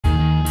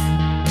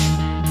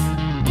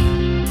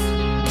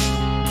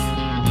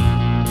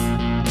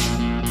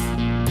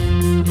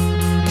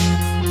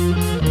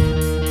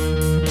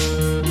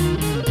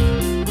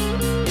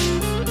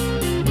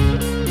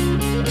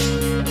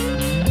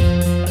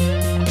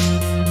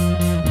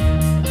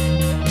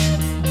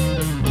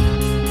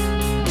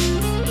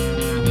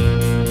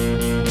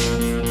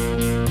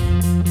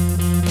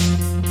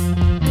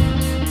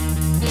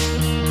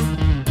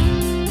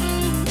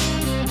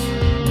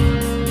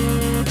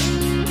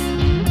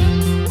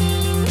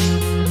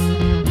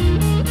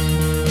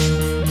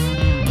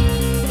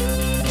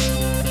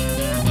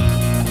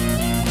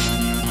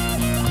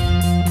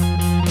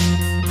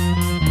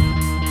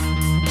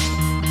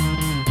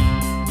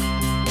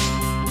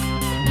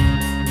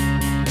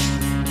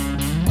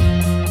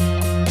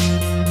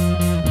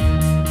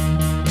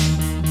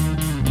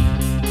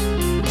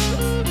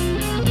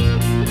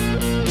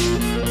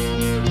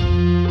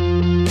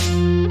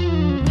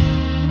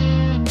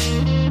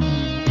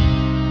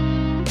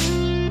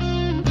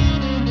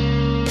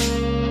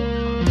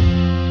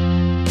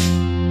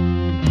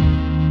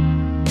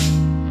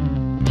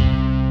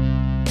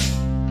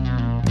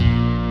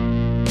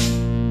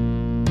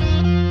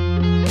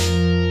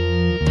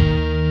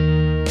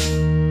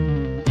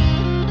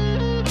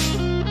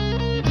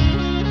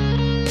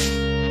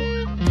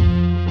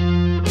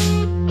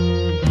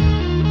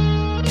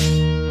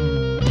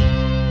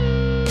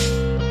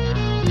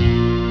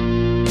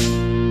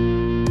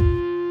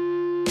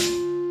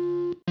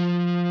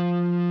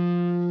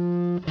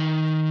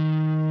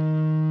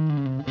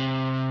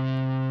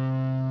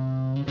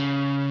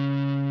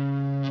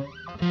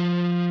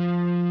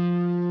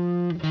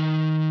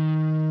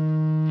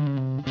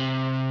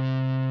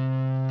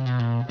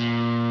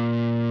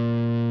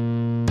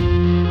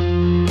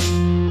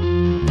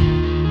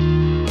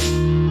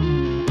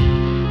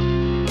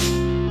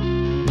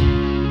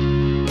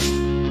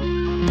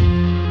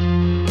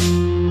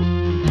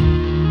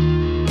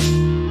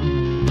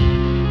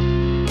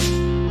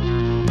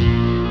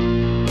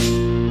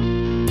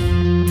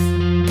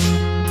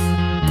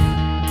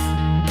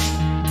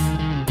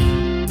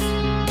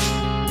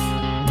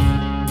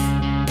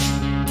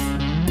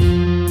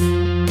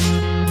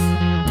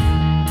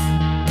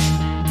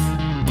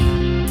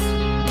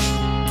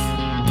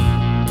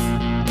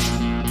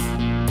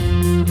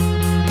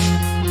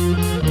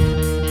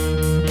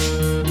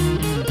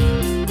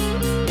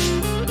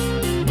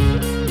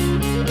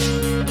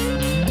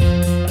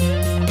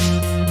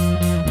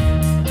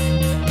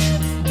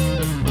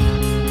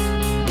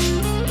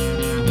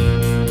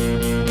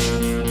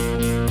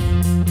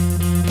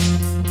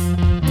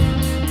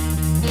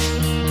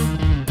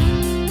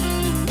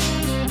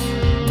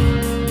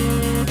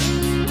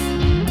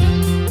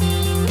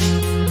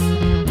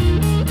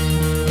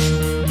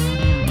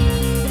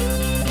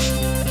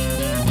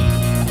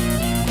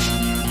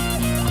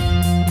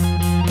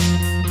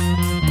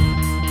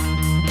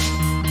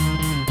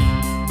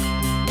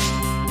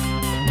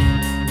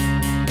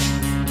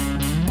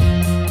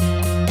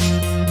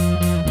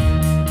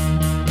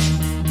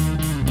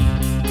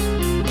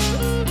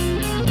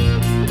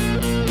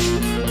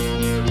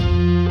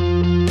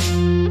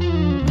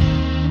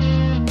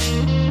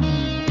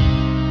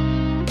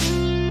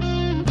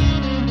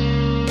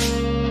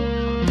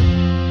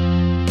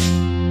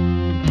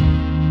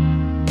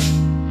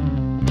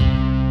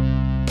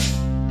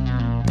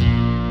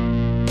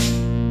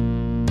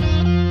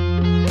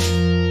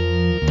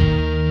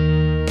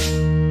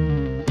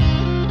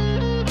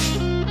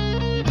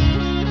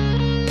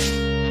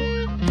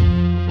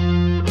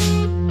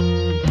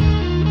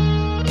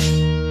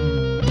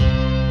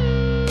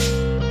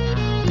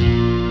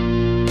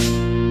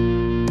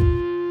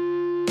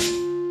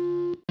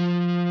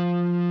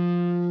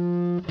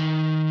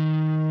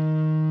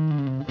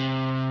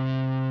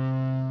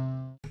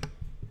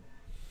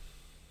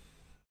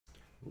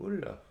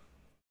Oula.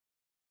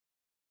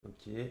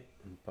 Ok,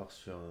 on part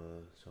sur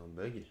un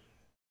bug.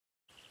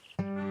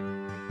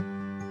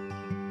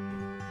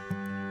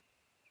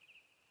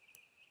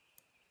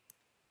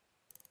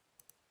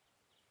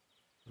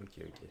 Ok,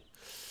 ok.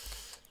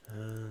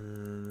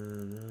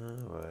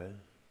 Ouais.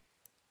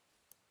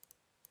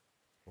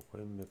 Pourquoi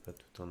il me met pas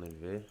tout en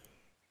élevé?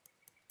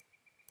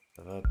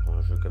 Ça va pour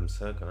un jeu comme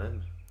ça quand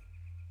même.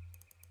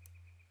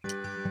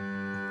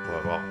 On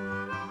va voir.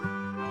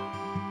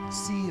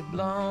 See a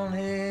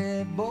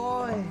blonde-haired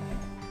boy,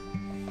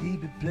 he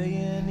be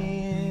playing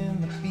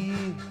in the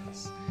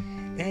fields,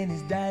 and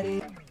his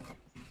daddy.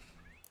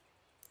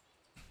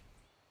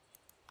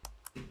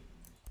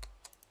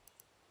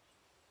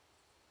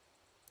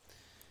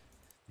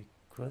 C'est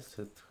quoi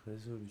cette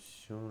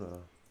résolution là?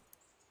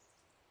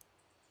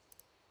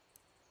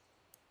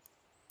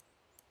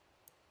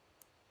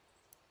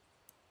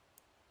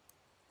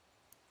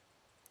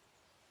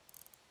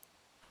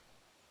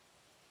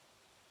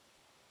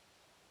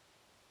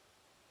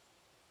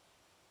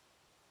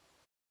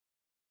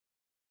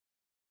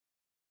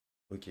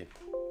 Ok.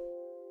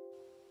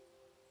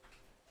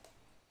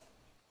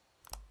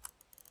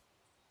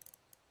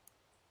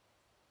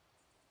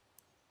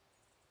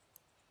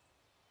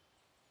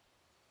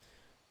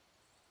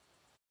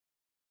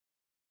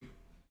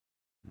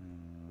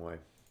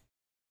 Ouais.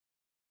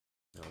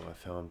 Alors, on va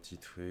faire un petit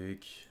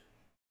truc.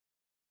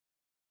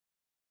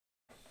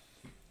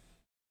 On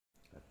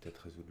va peut-être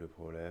résoudre le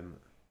problème.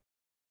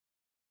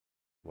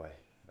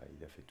 Ouais, bah,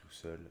 il a fait tout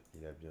seul,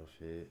 il a bien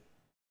fait.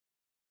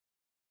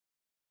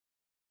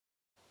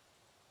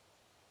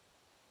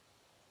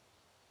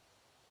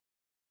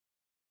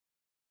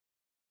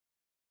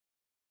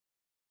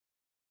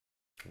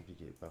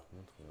 Compliqué par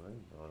contre, ouais,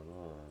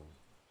 normalement.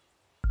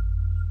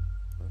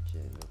 Ok,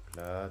 donc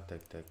là,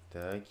 tac tac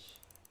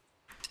tac.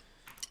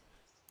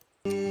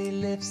 He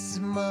lifts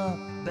him up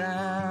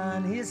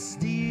on his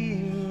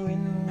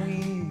steering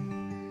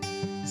wheel.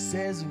 He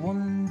says,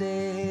 one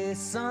day,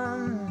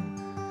 son,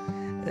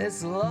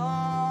 this'll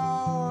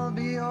all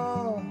be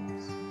yours,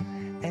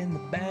 and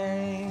the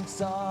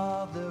banks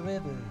of the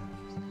rivers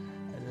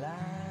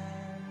lined.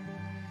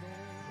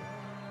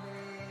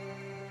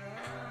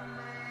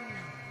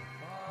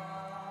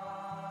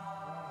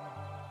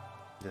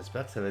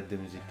 J'espère que ça va être des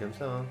musiques comme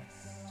ça, hein.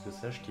 Parce que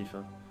ça, je kiffe,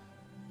 hein.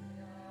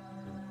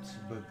 Un petit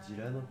Bob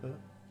Dylan un peu.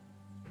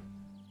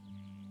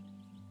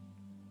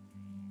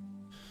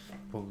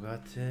 Pour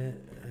gratter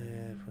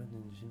épreuve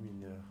d'une vie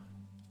mineure.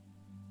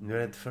 Une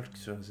balade folk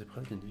sur les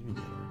épreuves d'une vie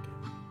mineure, ok.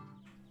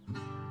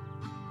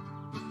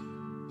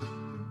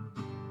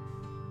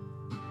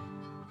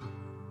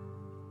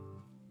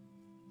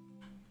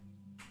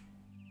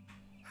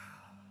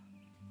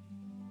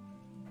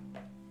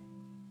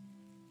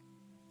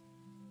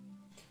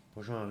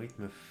 Rejoins un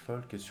rythme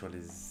folk sur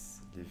les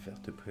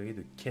vertes prairies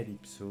de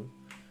Calypso.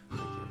 Ok.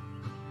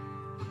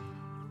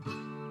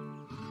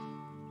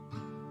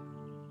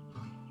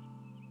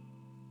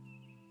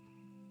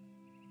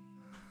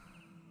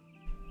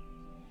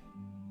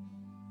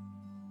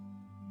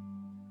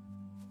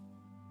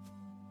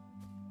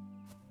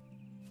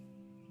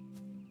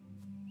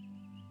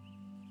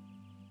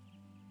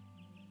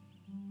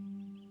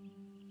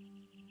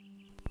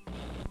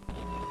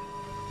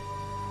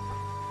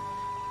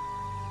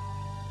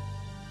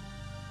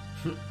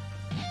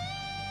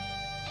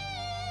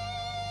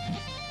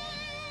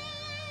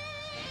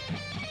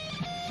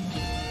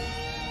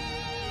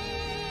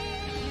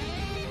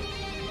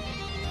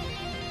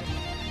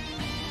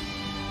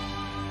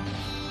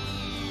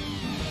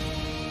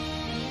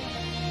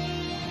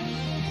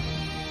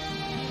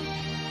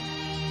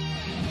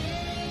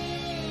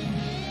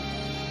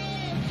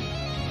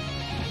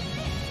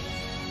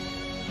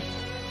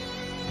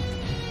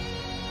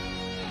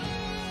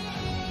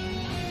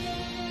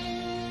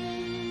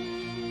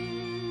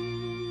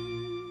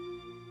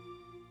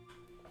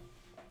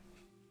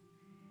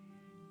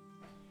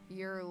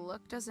 Your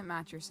look doesn't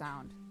match your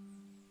sound.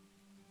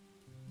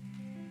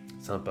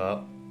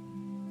 Sympa.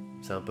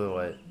 C'est un peu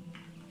vrai.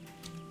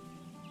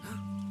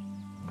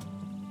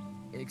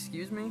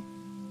 Excuse me?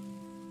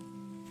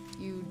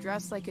 You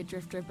dress like a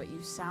drifter, but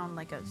you sound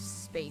like a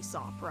space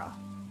opera.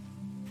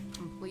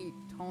 Complete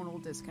tonal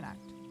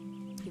disconnect.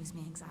 Gives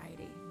me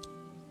anxiety.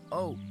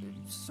 Oh,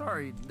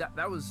 sorry.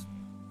 That was.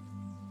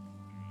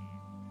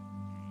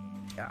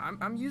 Yeah,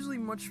 I'm usually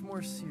much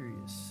more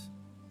serious.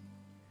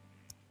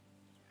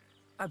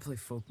 I play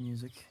folk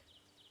music.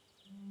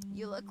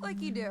 You look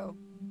like you do.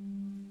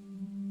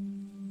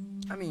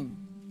 I mean,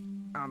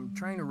 I'm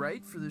trying to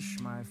write for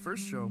my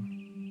first show.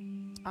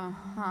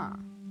 Uh-huh.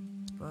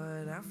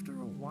 But after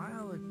a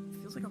while, it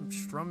feels like I'm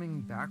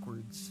strumming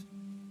backwards.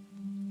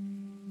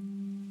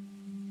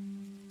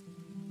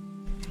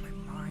 My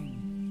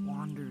mind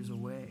wanders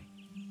away.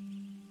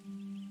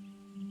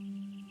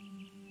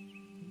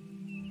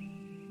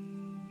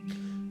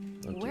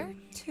 Ok. Where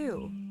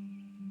to?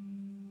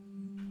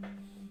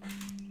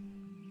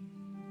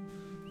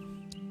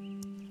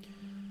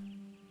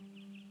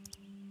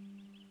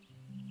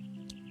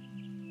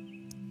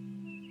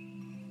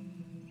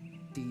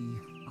 The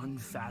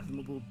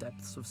unfathomable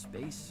depths of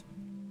space?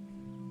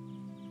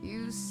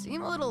 You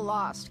seem a little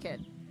lost,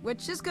 kid,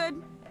 which is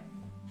good.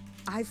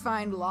 I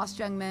find lost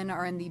young men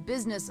are in the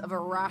business of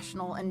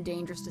irrational and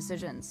dangerous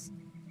decisions.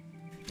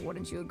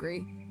 Wouldn't you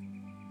agree?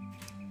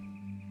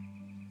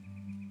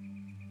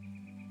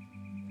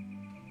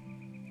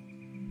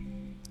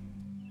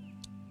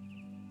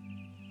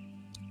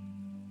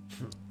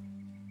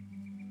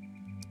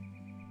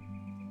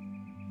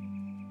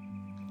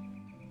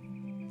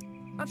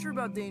 Not sure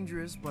about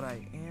dangerous, but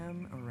I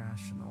am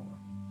irrational.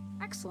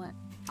 Excellent.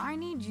 I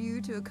need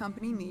you to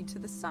accompany me to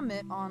the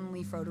summit on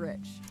Leaf Road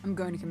Ridge. I'm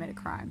going to commit a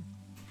crime.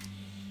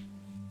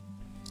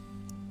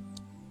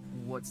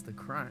 What's the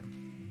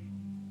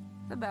crime?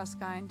 The best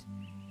kind.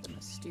 The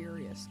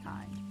mysterious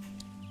kind.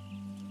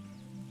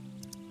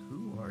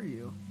 Who are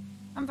you?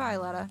 I'm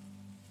Violetta.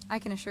 I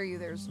can assure you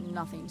there's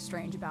nothing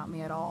strange about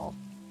me at all.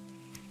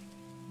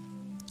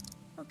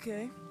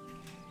 Okay,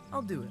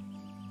 I'll do it.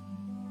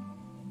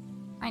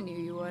 I knew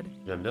you would.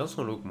 J'aime bien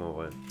son look, moi, en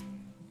vrai.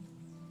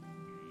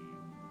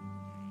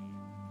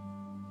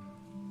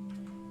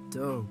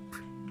 Dope.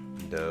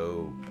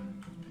 Dope.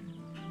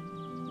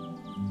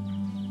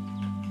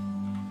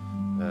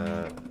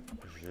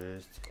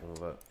 Juste, on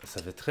va...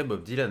 Ça fait très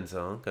Bob Dylan,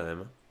 ça, hein, quand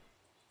même.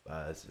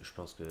 Bah, je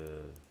pense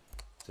que...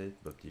 C'est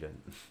Bob Dylan.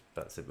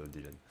 Enfin, c'est Bob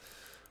Dylan.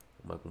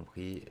 On m'a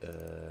compris.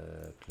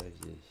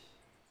 Clavier.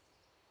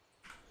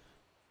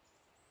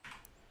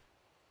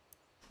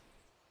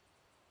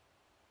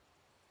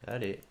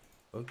 Allez.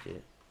 Ok.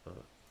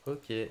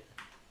 Ok.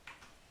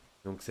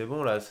 Donc c'est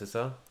bon, là, c'est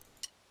ça?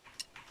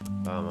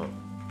 Apparemment.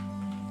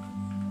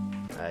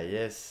 Ah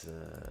yes,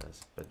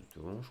 c'est pas du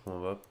tout bon, je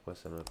comprends pas pourquoi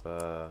ça m'a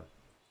pas...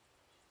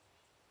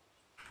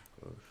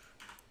 Gauche.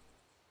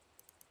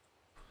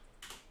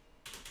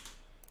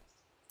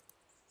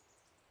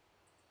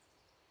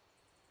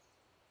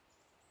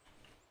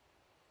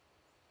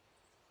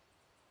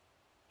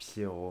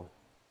 Pierrot.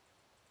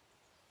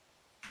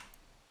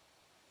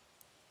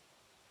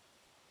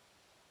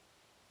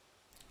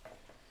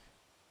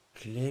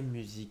 Clé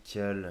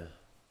musicale.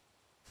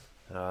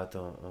 Alors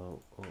attends,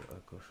 en haut à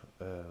gauche.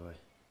 Ouais.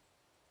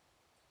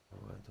 En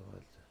haut à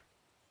droite.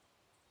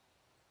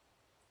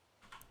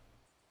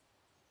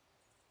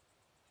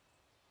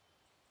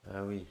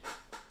 Ah oui.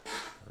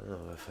 Ah non,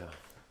 on va faire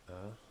A.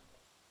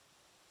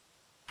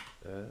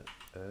 E.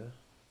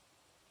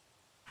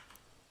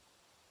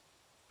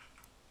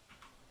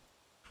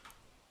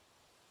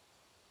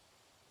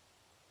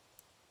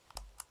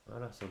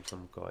 Voilà, ça me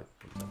semble correct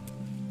comme ça.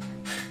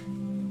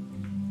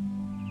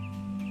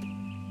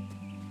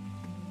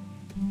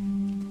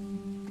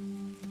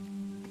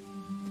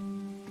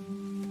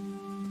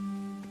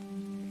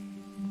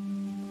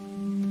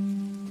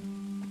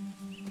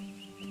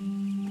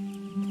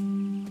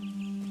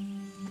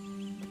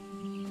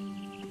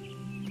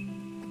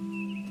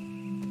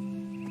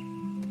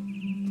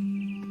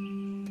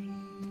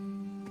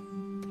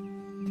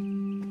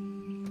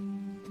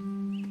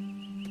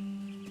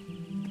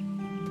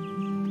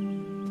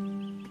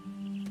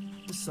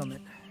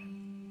 Summit.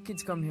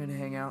 Kids come here to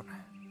hang out.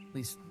 At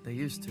least they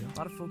used to. A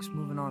lot of folks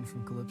moving on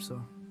from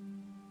Calypso.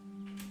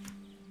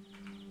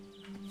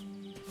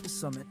 The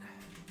summit.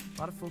 A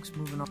lot of folks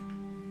moving on.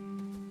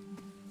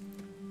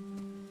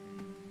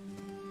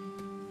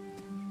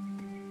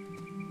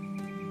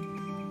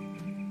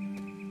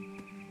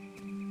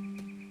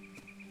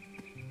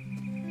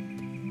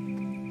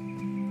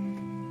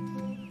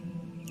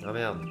 Ah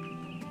merde.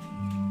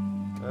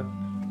 Hop.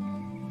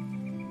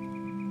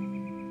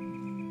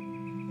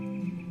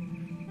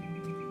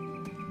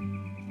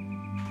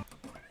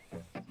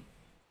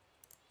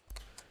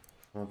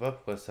 Je comprends pas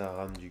pourquoi ça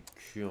rame du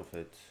cul en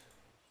fait.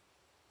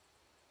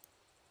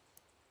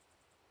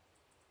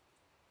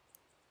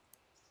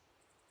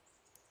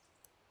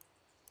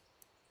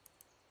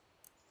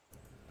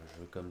 Je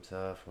veux comme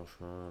ça,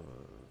 franchement.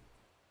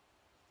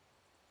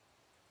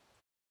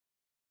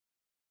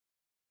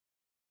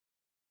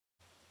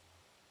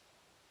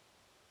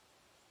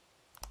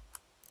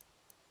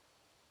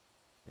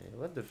 Et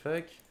what the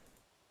fuck?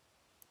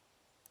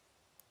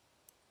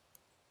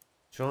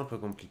 Toujours un peu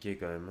compliqué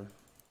quand même.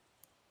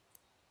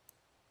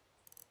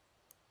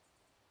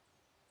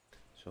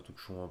 Surtout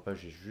que je comprends pas,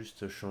 j'ai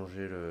juste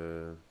changé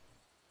le...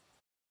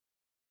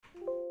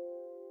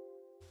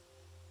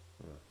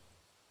 Voilà.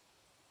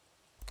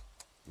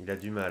 Il a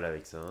du mal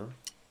avec ça, hein.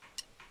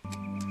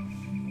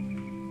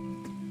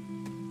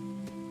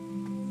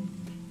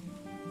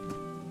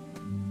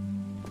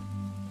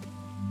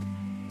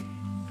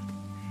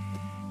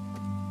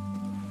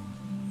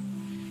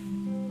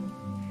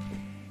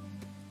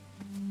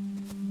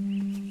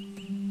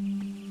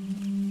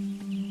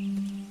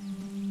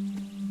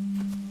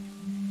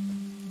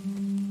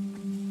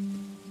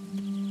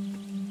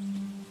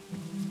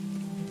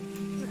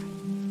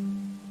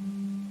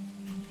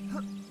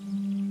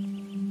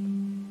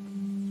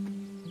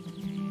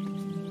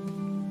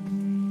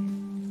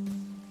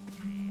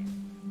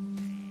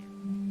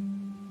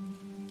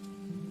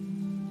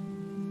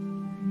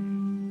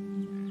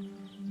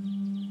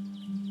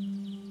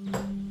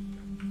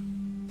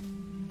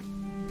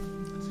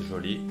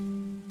 joli.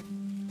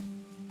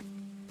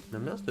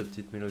 J'aime bien cette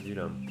petite mélodie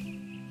là.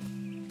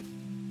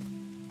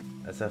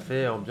 Ah, ça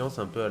fait ambiance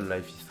un peu à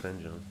Life is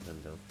Strange, hein. J'aime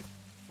bien.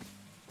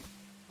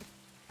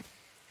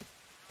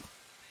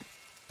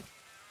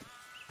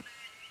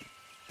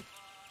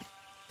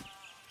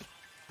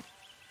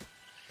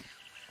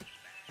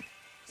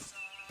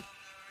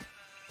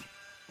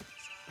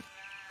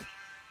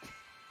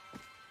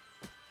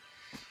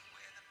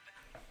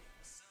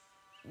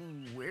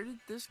 Where did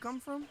this come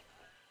from?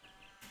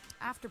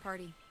 After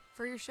party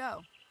for your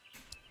show.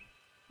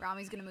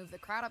 Rami's gonna move the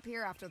crowd up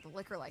here after the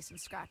liquor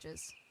license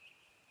scratches.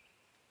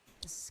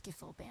 The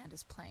skiffle band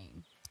is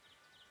playing.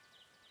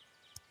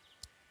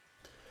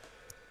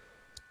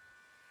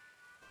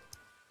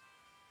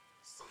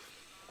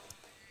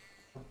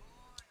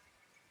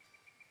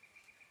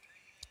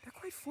 They're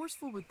quite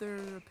forceful with their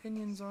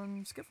opinions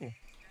on skiffle.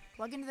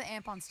 Plug into the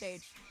amp on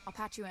stage. I'll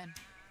patch you in.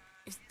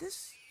 Is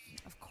this...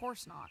 Of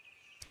course not.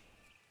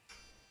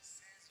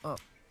 Oh.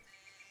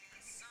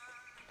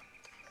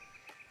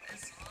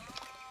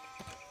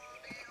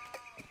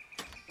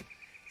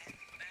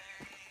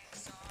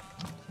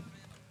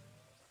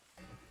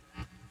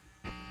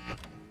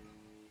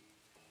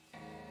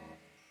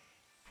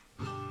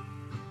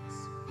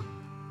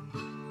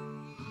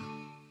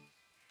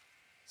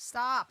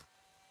 Stop.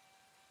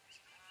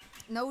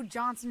 No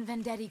Johnson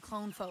Vendetti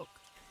clone folk.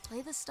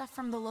 Play the stuff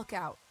from the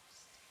Lookout.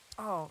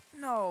 Oh,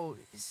 no.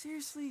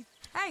 Seriously?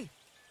 Hey,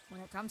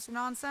 when it comes to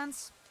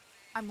nonsense,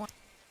 I'm one.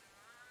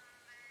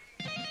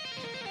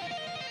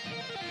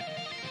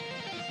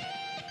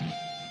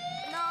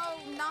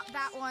 No, not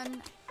that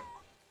one.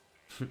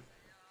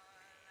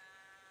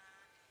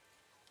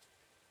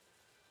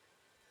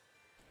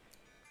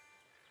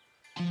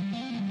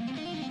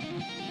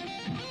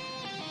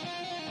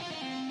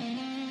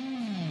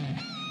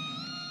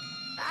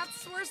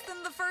 That's worse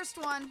than the first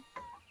one.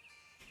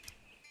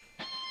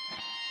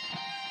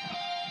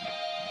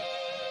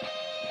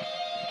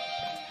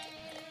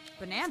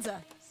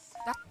 Bonanza.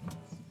 That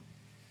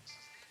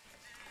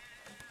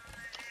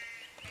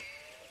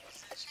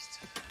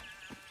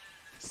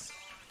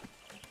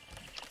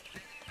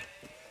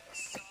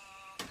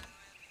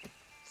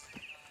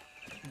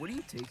What are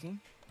you taking?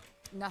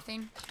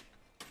 Nothing.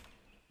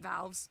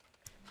 Valves.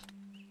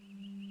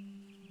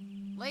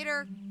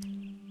 Later.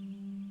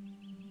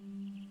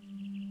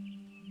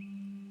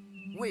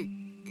 Wait,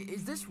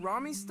 is this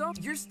Rami stuff?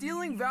 You're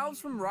stealing valves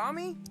from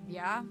Rami?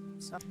 Yeah,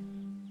 so.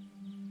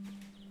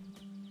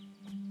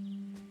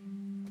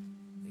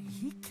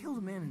 He killed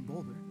a man in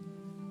Boulder.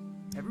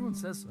 Everyone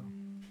says so.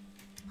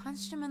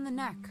 Punched him in the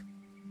neck.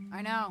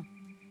 I know.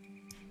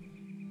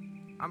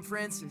 I'm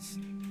Francis.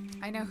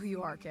 I know who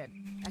you are, kid.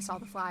 I saw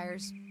the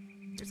flyers.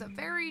 There's a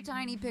very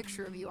tiny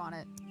picture of you on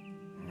it.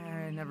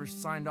 I never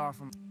signed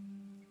off on...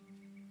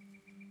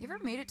 You ever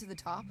made it to the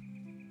top?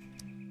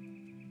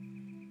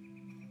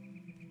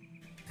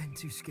 Been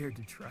too scared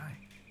to try.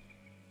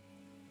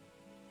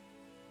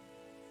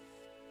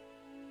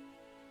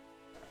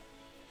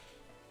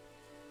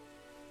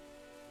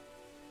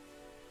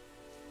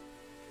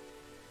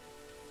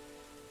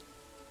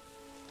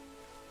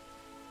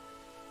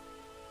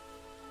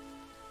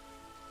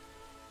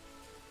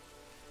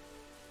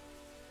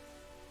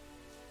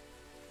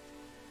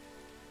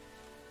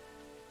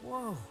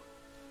 Whoa,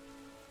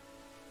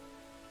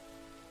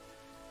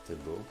 C'est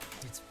beau.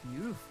 it's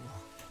beautiful.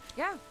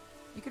 Yeah,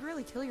 you could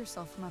really kill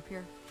yourself from up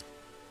here.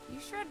 You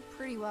shred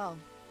pretty well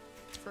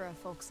for a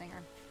folk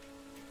singer.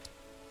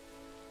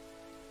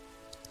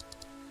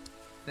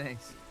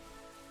 Thanks.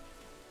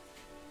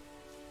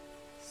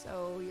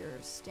 So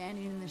you're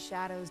standing in the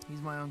shadows.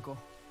 He's my uncle.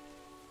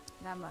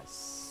 That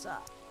must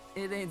suck.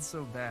 It ain't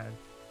so bad.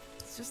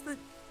 It's just that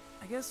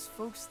I guess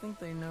folks think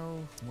they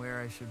know where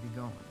I should be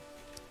going.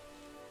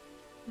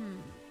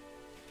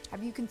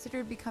 Have you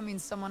considered becoming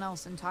someone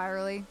else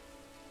entirely?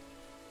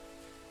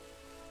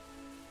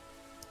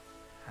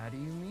 How do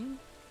you mean?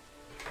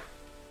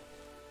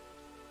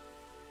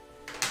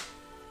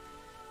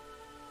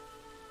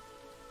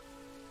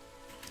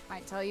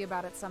 Might tell you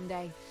about it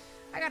someday.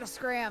 I gotta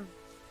scram.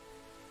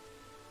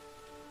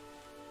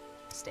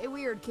 Stay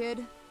weird,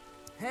 kid.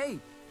 Hey,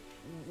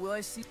 will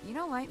I see... You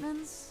know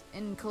Lightman's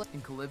in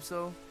In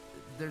Calypso,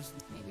 there's...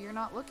 Maybe you're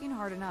not looking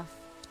hard enough.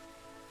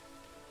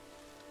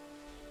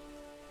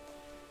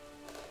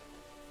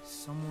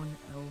 someone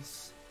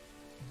else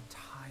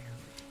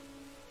entirely.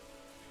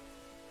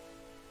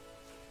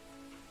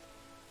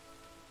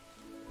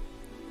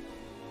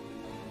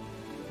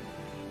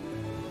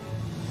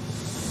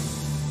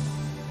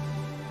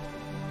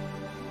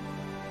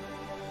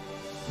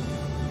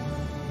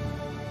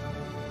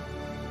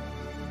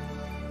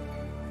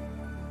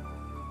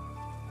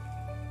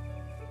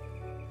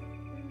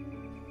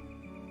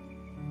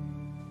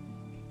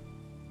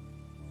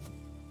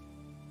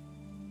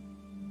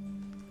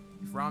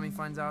 If Rami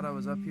finds out I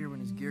was up here when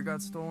his gear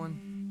got stolen,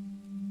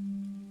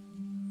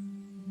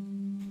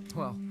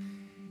 well,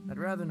 I'd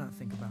rather not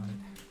think about it.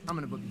 I'm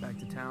gonna boogie back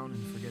to town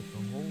and forget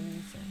the whole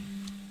thing.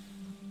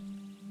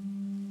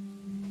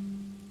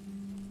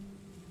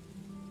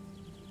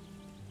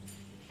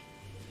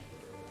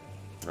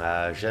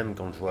 Ah, j'aime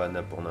quand je vois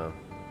Annapurna.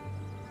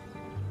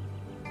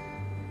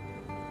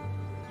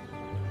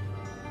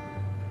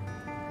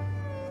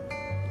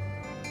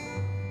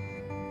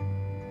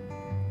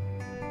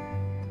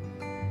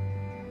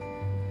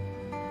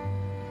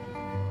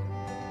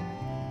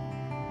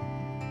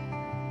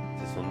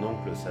 C'est son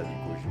oncle, ça, du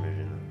coup,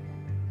 j'imagine.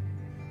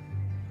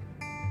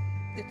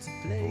 It's a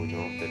Oh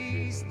non, peut-être lui.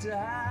 place to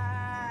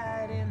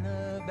hide in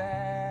the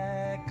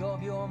back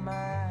of your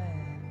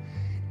mind.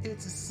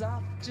 It's a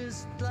soft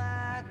just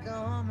like a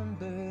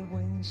hummingbird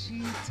when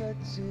she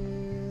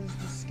touches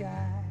the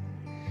sky.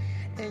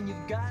 And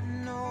you've got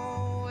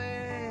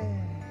nowhere,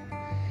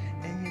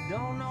 and you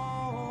don't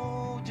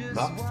know just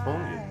Mark Strong.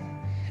 why.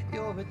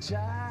 You're a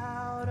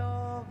child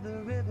of the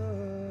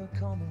river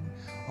coming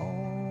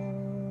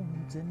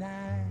home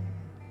tonight.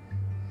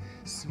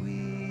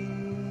 Sweet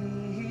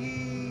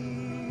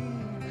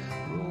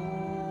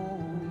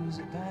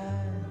rosy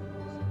pines.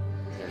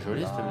 C'est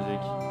joli cette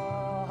musique.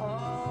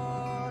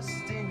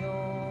 Lost in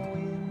your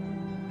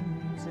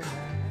wind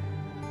tonight.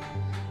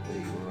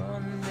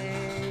 Run,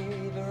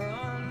 baby,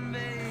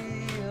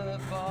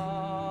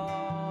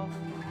 far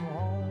from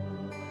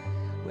home,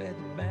 where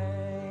the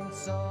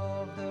banks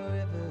of the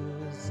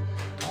rivers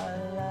are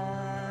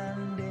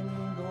lined in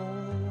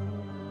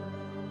gold.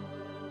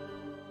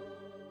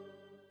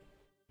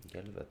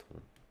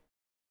 Galvatron.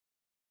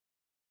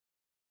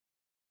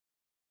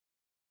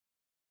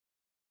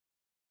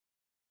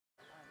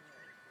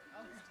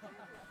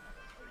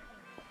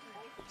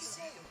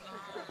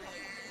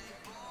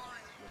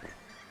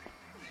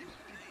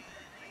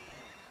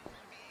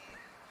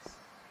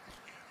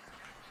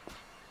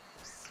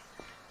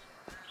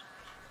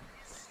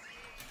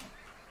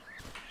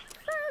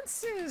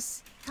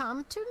 Francis,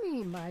 come to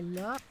me, my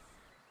love.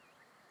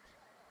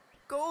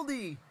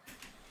 Goldie!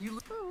 You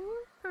look...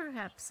 Oh,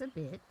 perhaps a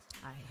bit.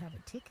 I have a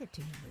ticket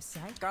to your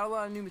recite. got a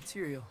lot of new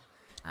material.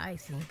 I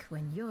think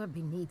when you're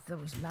beneath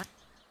those lights...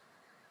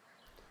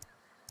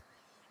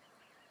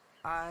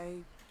 I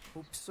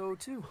hope so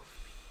too.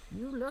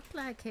 You look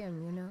like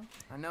him, you know.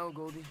 I know,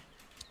 Goldie.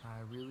 I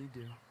really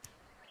do.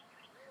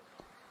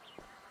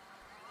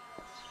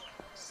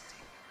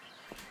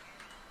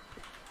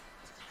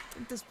 I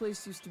think this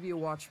place used to be a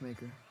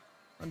watchmaker.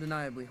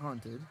 Undeniably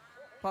haunted.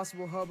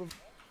 Possible hub of...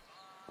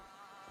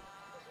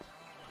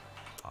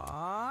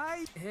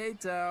 Hey,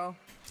 Tao.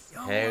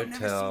 Yo, Hey, I've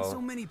never Tao. seen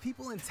so many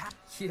people in town.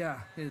 Yeah,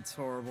 it's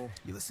horrible.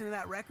 You listen to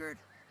that record?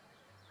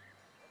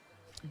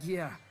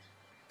 Yeah.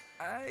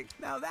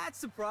 Now that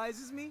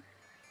surprises me.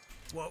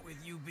 What with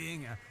you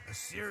being a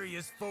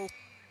serious folk.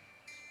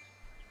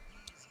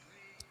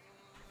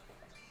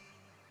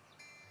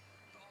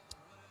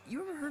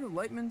 You ever heard of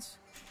Lightman's?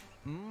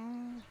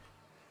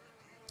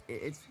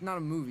 It's not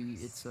a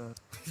movie, it's a...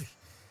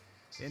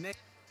 And they,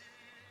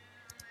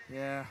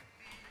 Yeah.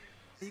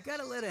 you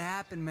gotta let it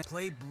happen, man.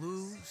 Play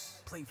blues,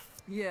 play.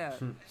 Yeah,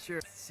 sure.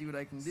 See what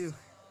I can do.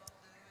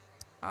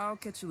 I'll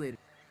catch you later.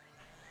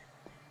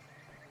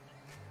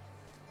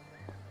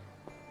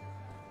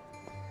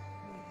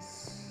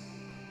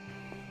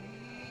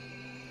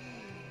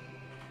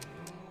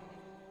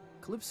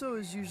 Calypso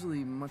is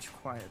usually much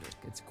quieter.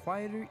 It's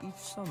quieter each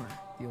summer.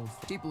 The old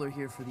people are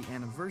here for the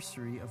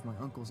anniversary of my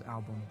uncle's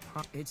album.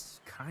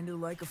 It's kind of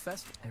like a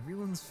festival.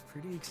 Everyone's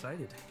pretty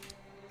excited.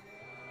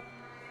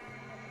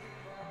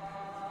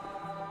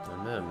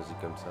 J'aime bien la musique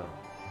comme ça.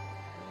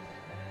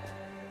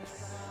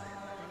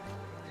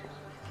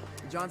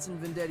 The Johnson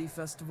Vendetti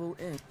Festival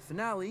in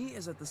finale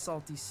is at the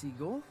Salty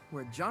Seagull,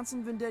 where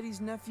Johnson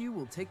Vendetti's nephew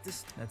will take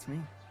this. That's me.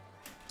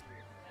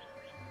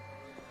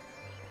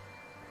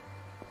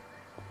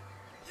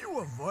 You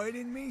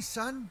avoiding me,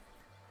 son?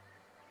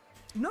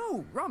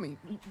 No, Rami,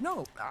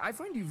 no. I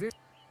find you very.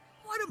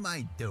 What am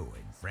I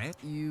doing, Frank?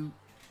 You.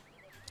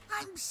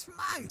 I'm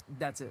smiling.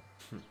 That's it.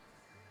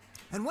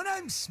 And when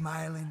I'm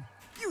smiling,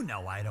 you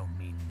know I don't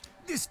mean.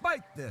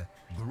 Despite the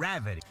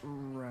gravity,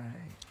 Right.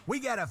 we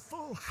got a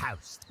full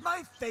house.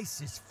 My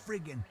face is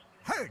friggin'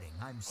 hurting.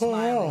 I'm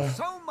smiling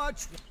so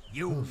much.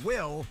 You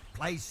will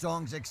play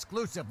songs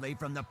exclusively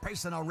from the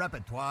personal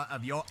repertoire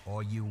of your.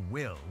 Or you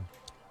will.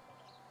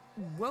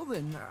 Well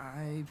then,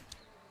 I.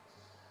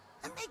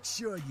 And make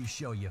sure you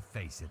show your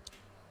face it.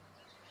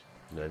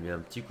 Il a mis un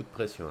petit coup de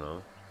pression là.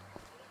 Hein.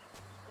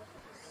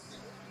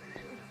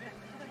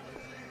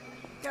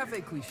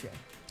 Cafe cliché.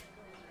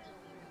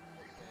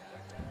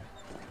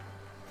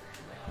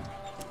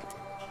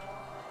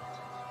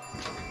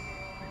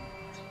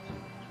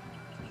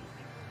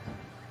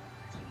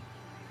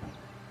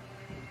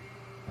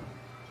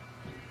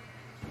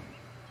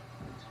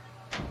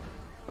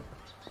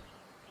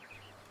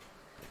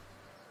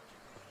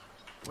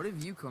 What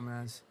have you come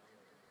as?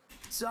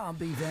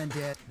 Zombie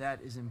Vendetta. That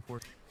is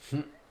important. Je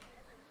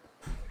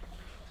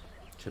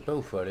sais pas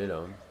où faut aller là.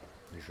 Hein.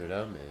 Je vais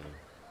là, mais.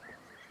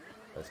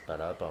 Passe pas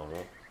là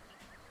apparemment.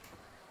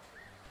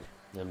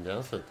 J'aime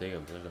bien sauter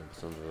comme ça, j'ai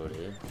l'impression de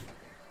voler.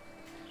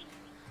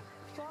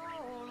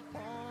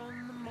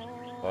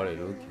 Oh les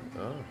looks.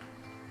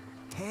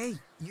 Ah. Hey,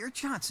 you're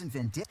Johnson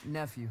Vendetta.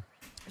 Nephew.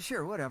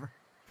 Sure, whatever.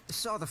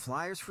 Saw the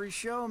flyers for his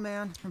show,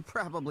 man.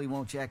 Probably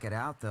won't check it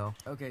out, though.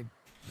 Okay,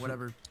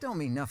 whatever. Don't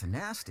mean nothing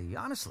nasty,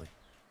 honestly.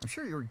 I'm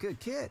sure you're a good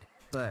kid,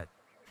 but...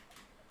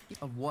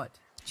 Of what?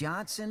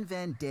 Johnson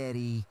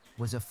Vendetti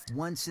was a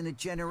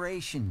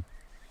once-in-a-generation.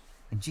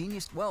 And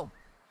genius... Well,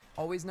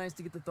 always nice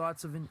to get the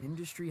thoughts of an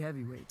industry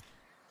heavyweight.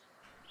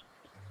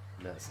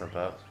 Là,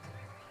 sympa.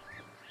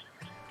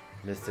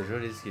 Mais c'était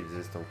joli ce qu'il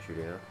faisait cet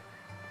enculé, hein.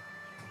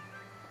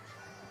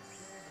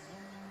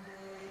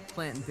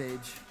 Planting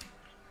page.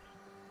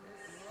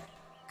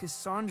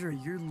 Cassandra,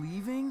 you're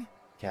leaving?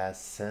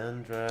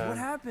 Cassandra. What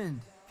happened?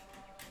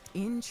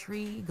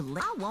 Intrigue.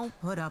 I won't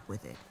put up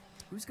with it.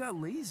 Who's got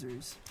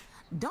lasers?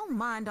 Don't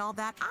mind all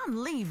that.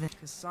 I'm leaving.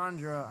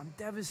 Cassandra, I'm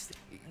devastated.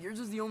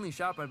 Yours is the only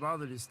shop I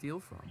bother to steal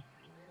from.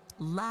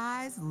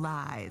 Lies,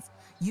 lies.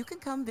 You can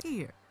come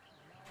here.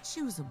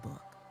 Choose a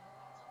book.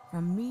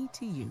 From me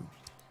to you.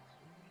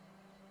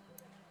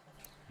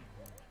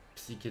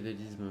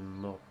 Psychédélisme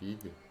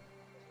morbide.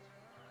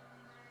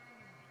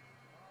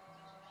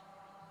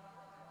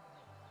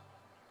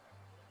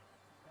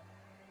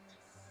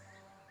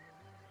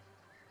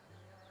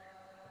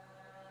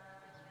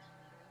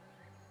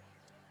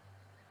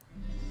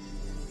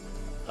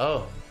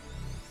 Oh.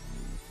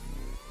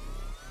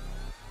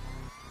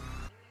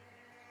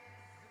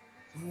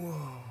 Whoa.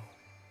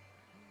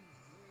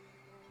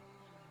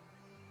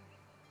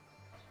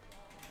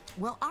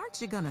 Well,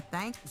 aren't you gonna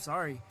thank?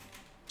 Sorry.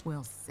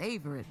 Well,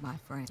 savor it, my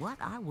friend.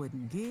 What I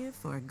wouldn't give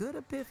for a good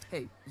epiphany.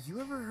 Hey,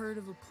 you ever heard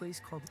of a place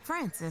called...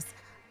 Francis.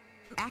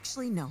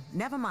 Actually, no.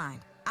 Never mind.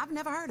 I've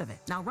never heard of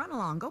it. Now run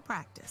along. Go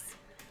practice.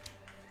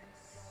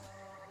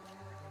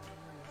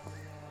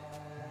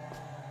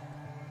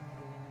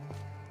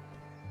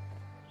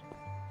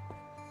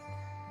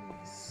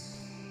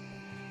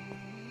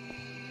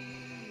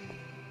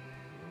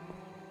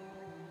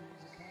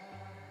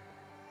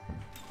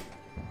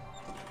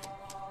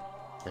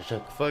 À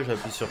chaque fois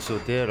j'appuie sur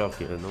sauter alors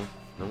que non,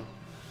 non,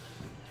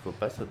 il faut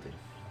pas sauter.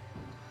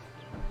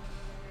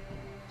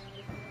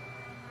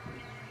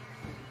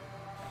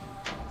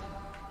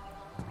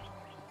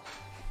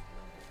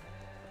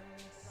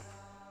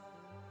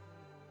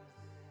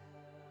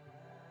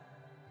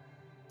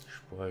 Je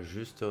pourrais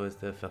juste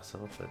rester à faire ça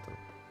en fait.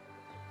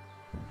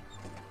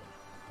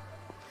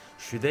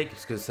 Je suis deg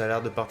parce que ça a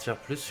l'air de partir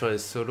plus sur les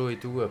solos et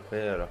tout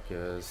après alors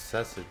que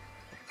ça c'est...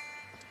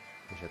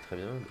 Déjà très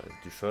bien, bah,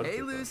 du folk.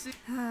 Hey, Lucy.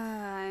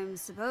 I'm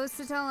supposed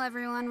to tell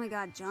everyone we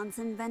got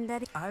Johnson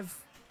Vendetti. I've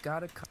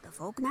got a... The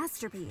folk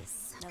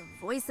masterpiece. The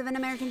voice of an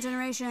American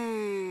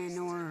generation,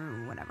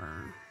 or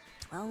whatever.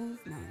 12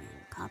 million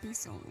copies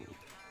sold.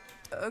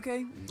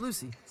 Okay,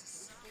 Lucy.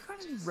 You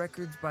got any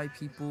records by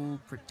people...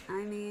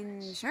 I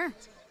mean, sure.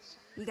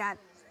 You got...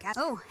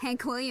 Oh,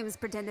 Hank Williams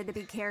pretended to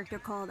be a character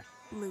called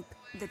Luke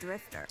the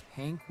Drifter.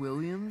 Hank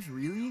Williams?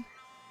 Really?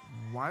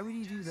 Why would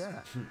he do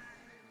that?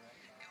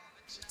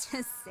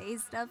 Just say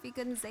stuff he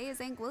couldn't say as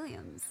Hank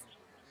Williams.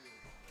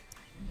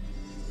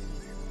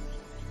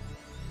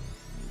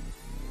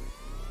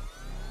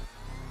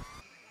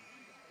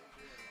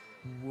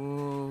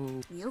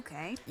 Whoa. You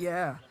okay?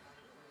 Yeah.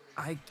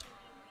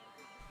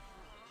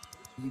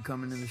 You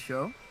coming to the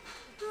show?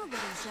 I'll go to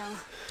the show.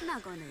 I'm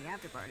not going to the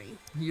after party.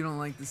 You don't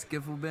like the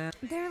skiffle band?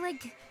 They're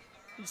like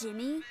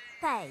Jimmy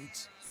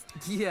Page.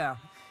 Yeah.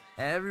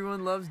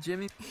 Everyone loves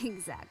Jimmy.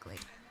 Exactly.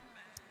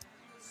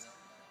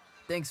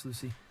 Thanks,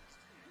 Lucy.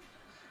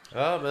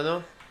 Ah bah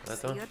non, See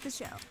attends. you at the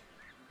show.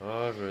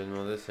 Oh, je lui ai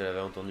demandé si elle avait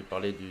entendu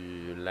parler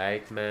du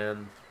Like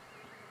Man.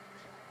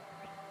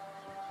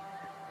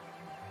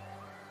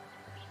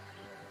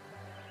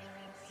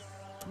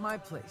 My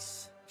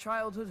place.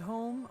 Childhood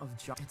home of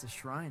John. It's a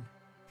shrine.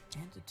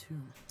 And a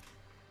tomb.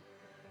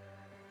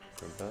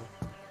 Sympa.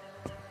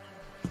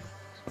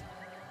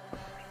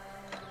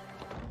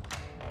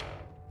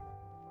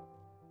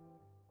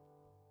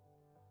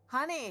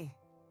 Honey,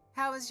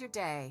 how was your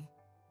day?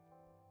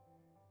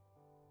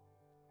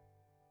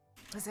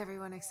 Was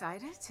everyone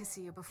excited to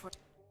see you before?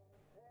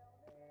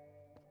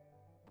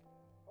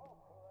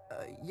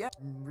 Yeah,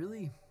 I'm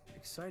really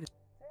excited.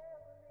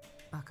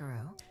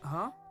 Buckaroo,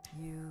 Huh?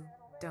 you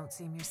don't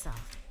seem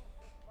yourself.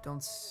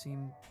 Don't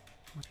seem...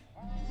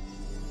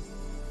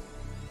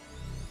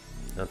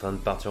 Il est en train de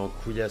partir en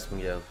couillasse, mon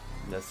gars.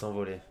 Il va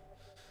s'envoler.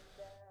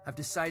 I've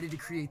decided to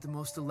create the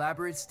most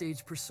elaborate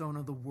stage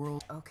persona the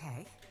world...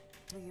 Okay.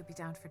 Will you be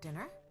down for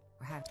dinner?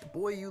 Or have... The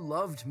boy you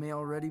loved may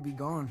already be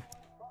gone.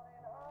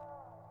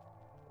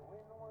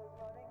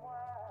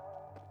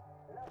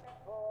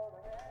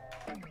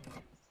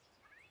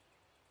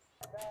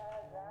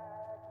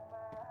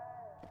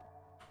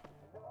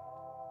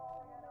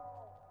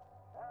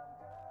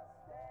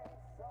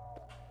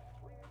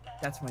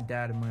 That's my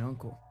dad and my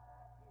uncle.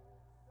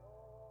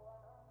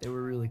 They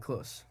were really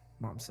close,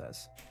 Mom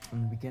says.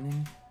 From the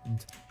beginning,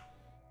 and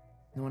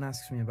no one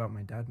asks me about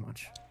my dad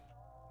much.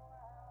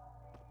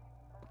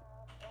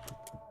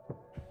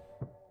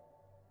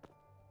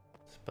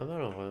 C'est pas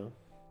mal en vrai. Hein.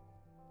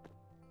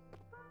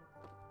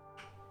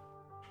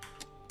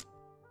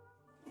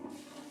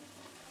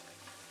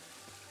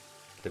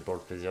 C'était pour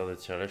le plaisir de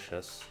tirer la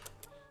chasse.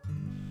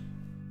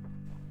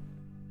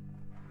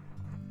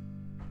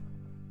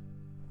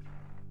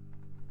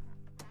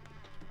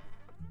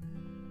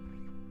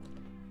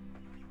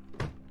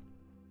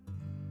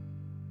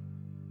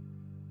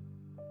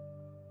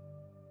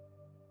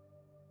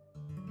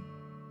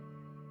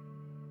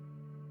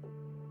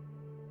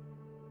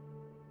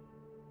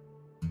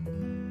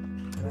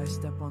 I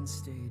step on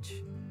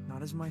stage,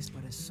 not as myself,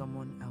 but as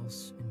someone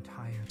else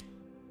entire.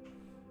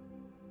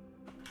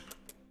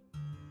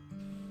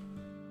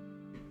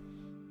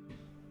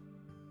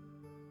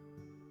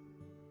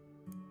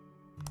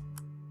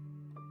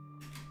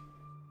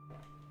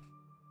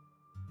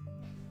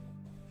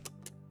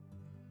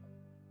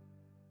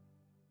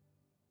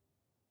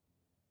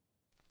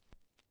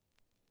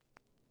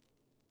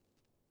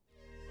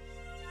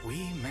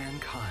 We,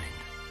 mankind,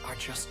 are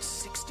just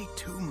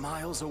 62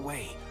 miles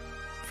away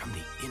from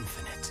the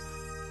infinite.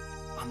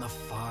 On the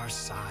far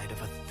side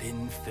of a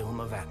thin film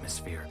of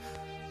atmosphere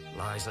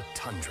lies a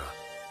tundra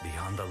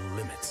beyond the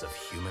limits of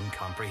human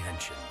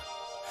comprehension.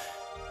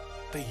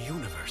 The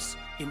universe,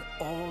 in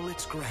all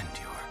its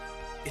grandeur,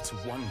 its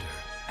wonder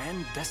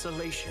and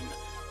desolation,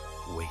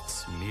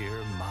 waits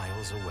mere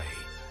miles away.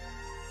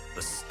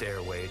 The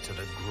stairway to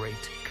the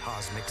great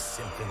cosmic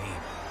symphony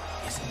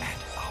is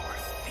at our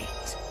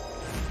feet.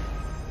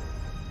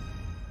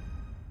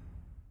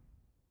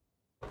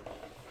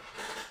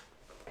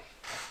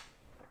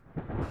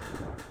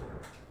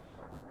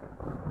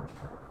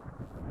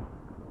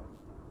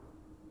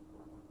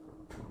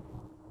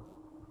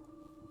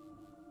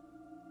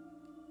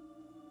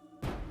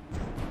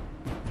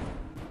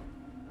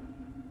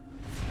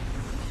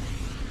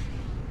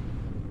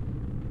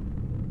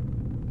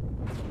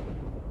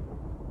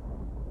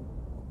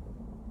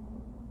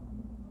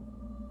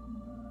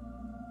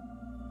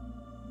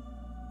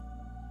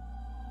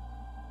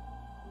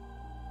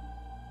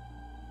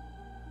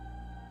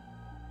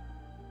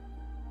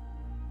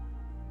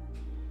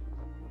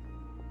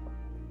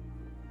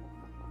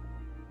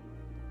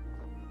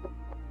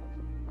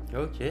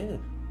 Ok.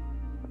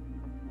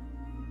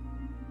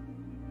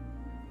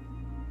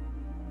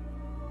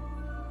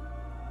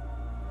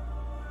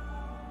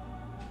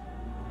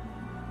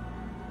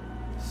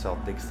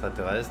 Sorte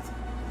d'extraterrestre.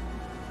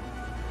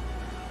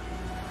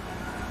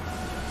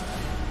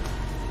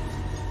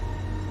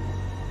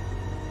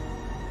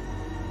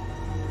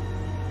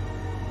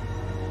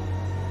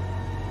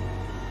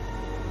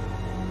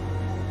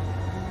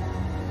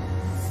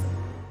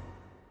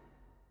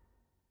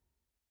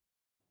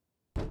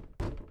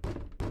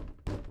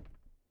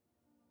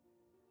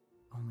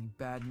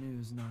 Bad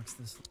news knocks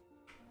this.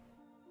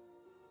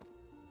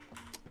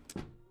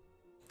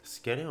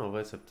 C'est calé en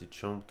vrai sa petite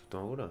chambre tout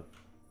en haut là.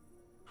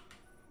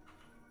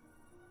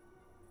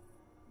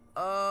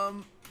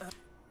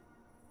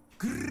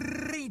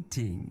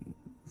 Greetings.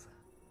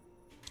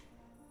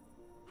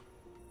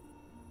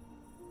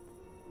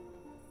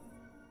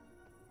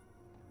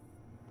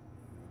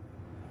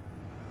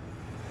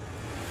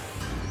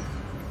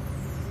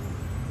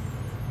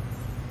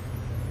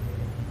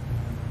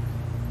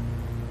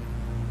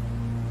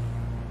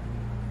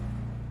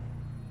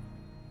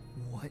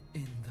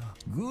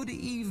 Good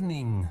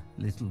evening,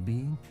 little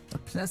being. A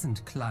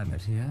pleasant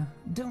climate here.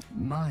 Don't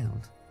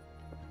mild.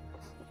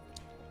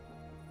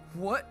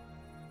 What?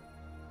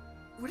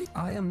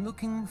 I am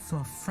looking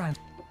for Fran.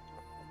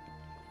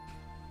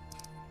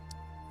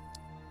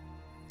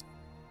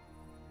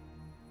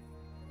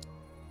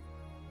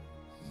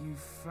 You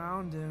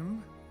found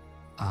him.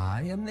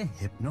 I am the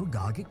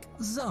hypnagogic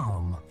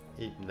Zom.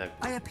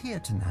 I appear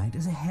tonight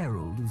as a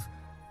herald of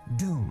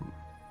doom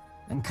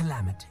and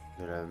calamity.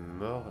 De la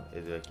mort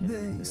et de la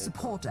calamité. The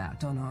support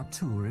act on our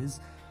tour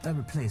is a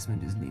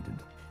replacement is needed.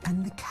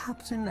 And the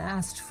captain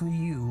asked for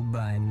you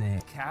by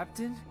name.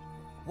 Captain?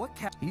 What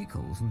He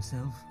calls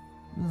himself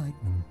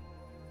Lightman.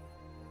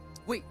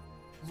 Wait,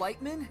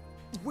 Lightman?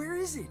 Where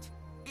is it?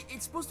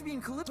 It's supposed to be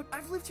in Calypso.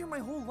 I've lived here my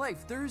whole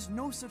life. There is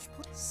no such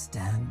place.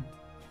 Stand.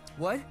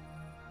 What?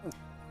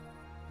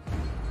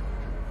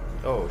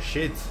 Oh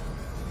shit.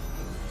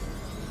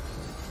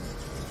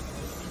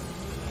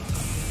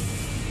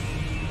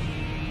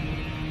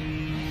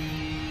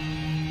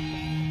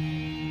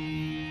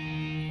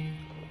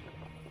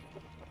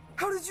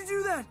 How did you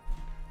do that?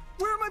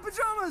 Where are my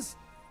pajamas?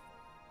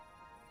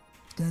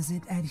 Does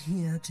it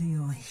adhere to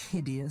your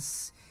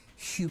hideous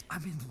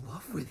I'm in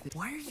love with it.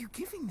 Why are you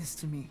giving this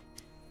to me?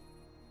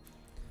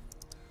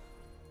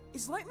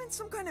 Is Lightman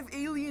some kind of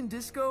alien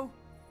disco?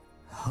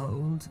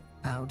 Hold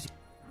out.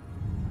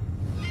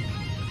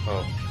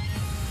 Oh.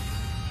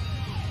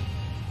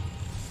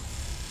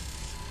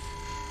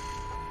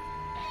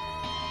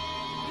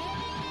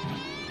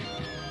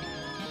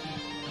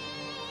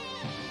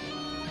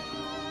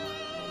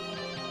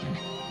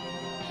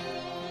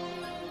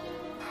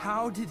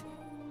 How did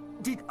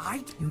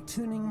I? You're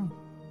tuning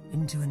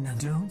into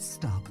another. Don't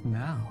stop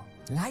now.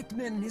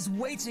 Lightman is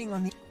waiting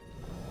on the.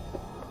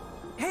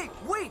 Hey,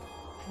 wait!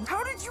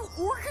 How did you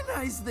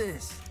organize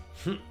this?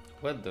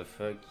 What the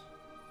fuck?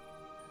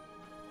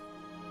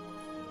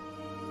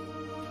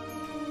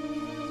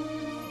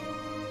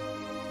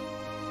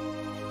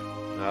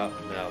 Ah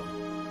merde.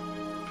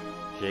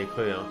 J'y ai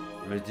cru hein.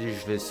 Je me dis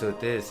je vais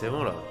sauter et c'est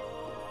bon là.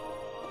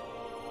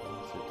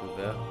 C'est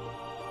ouvert.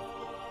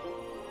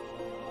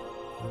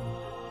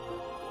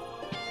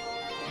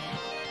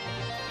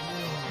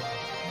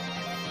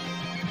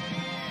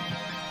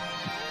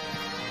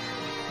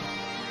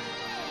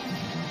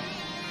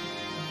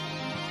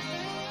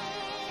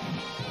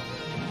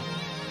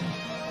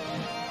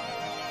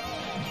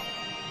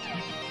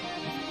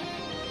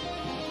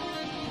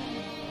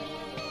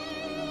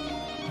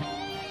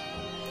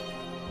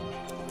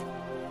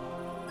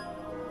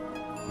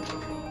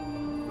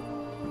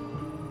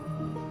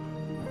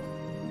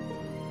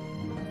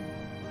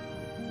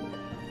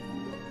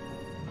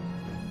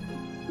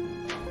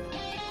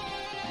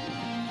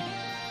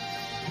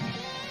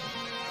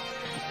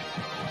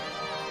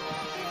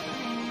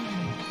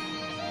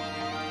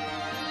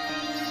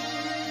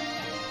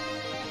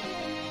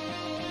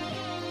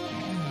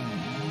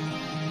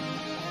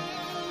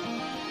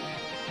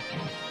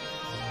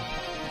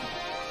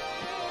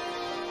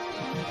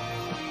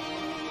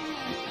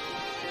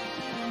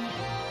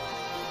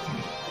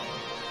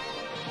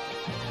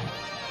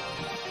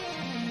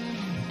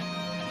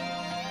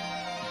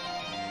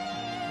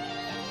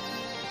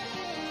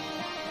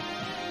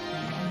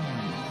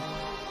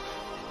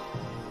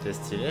 C'est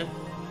stylé.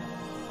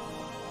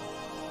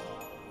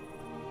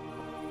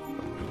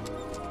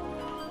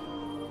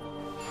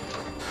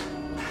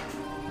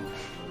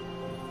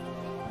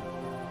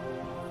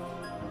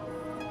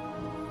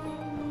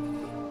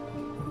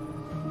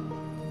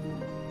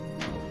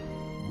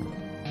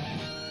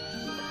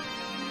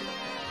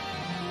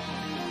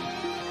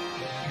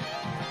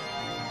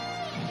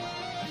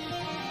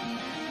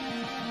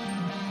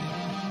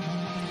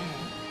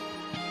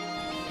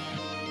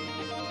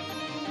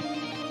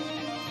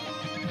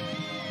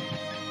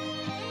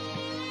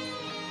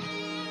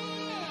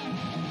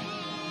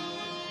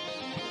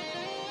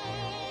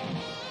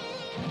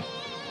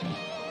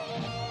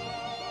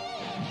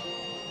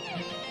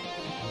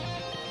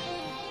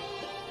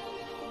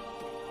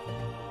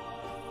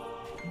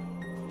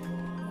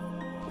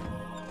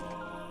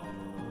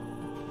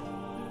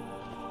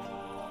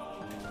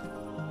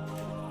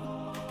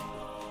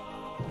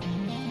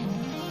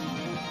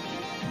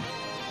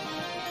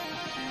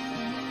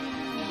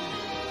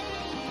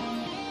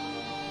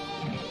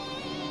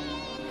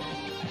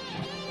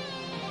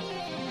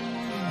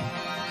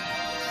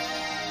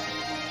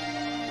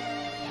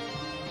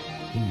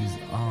 He's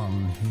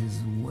on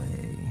his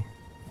way.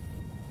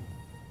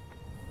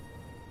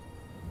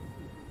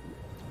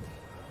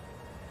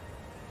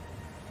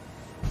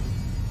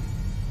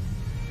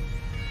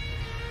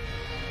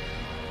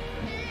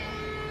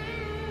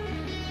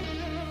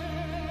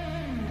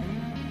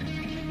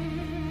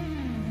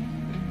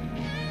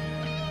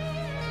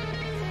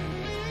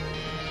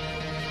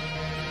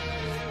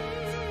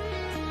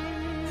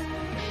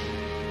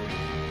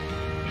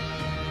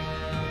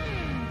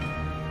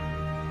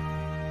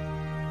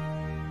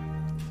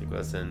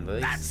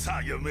 That's how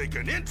you make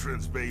an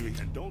entrance, baby.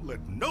 And don't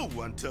let no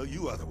one tell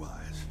you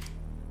otherwise.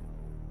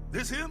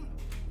 This him?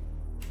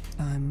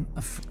 I'm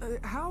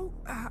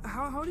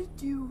how did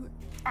you...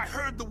 I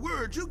heard the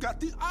word. You got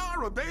the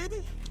aura,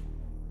 baby.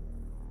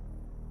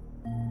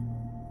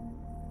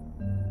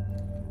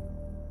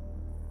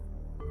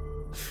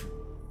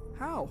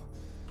 How?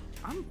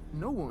 I'm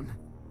no one.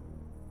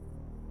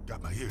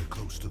 Got my ear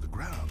close to the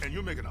ground, and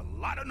you're making a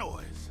lot of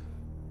noise.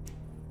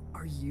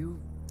 Are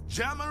you...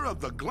 Jammer of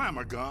the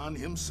Glamourgon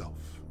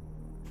himself.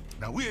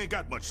 Now, we ain't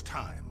got much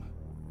time.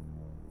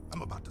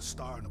 I'm about to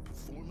star in a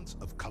performance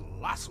of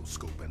Colossal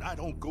Scope, and I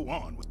don't go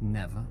on with...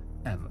 Never,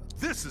 ever.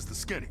 This is the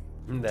skinny.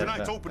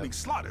 Tonight's opening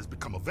slot has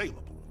become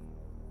available.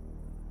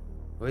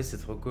 Oui,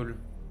 c'est trop cool.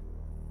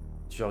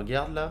 Tu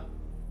regardes là?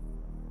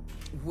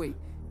 Wait,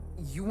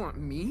 you want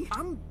me?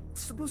 I'm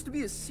supposed to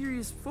be a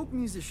serious folk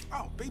musician.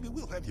 Oh, baby,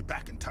 we'll have you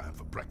back in time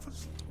for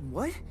breakfast.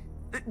 What?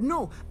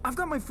 No, I've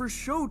got my first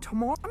show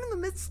tomorrow. I'm in the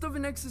midst of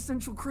an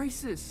existential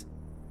crisis.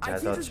 I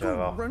can't just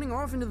go running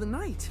off into the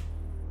night.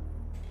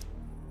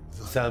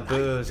 C'est un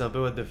peu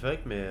what the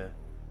fuck, mais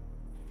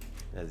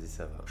vas-y,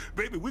 ça va.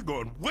 Baby, we're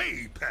going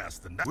way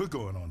past the night. We're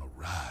going on a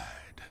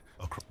ride.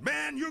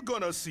 Man, you're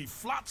gonna see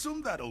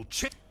flotsam that'll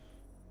change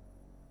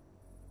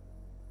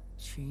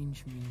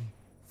me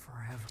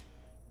forever.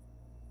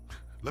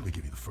 Let me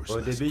give you the first Au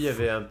début, il y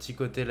avait un petit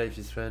côté Life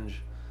is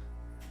Strange.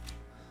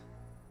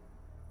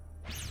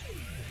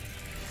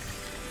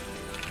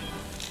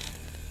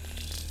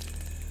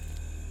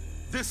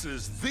 This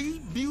is the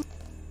beauty.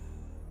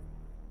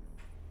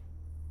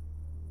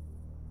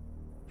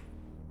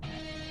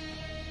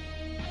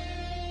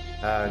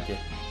 Ah, ok.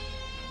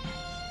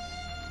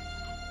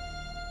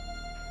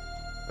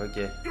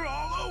 Ok. You're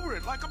all over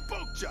it like a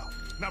boat job.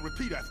 Now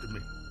repeat after me.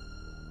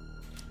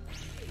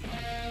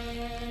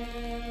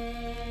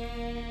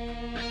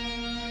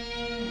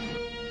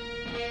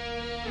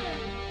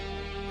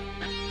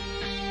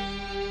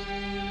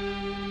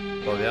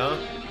 Trop bien.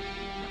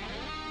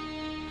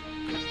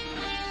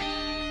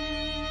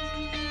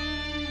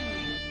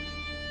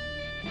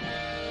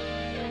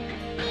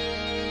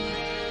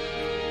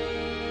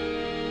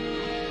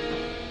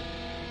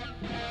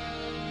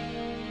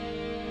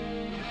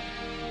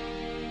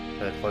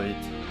 Ça va trop vite.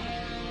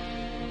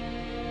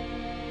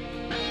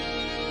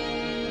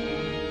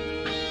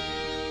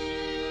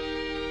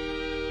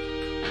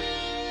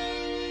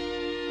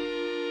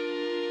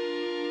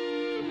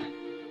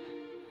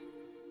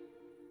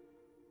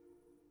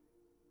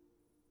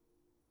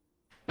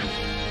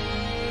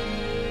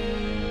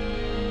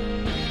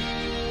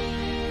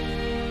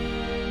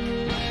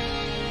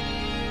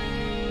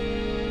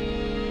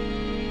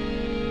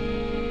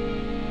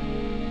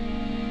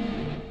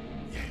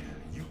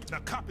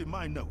 Copy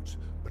my notes,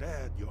 but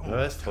add your own.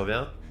 Ouais, c'est trop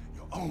bien.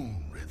 Your own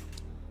rhythm.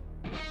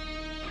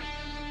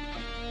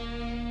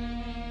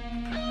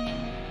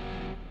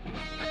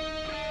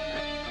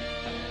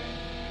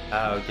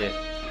 Ah, ok.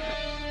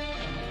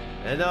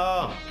 Mais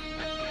non!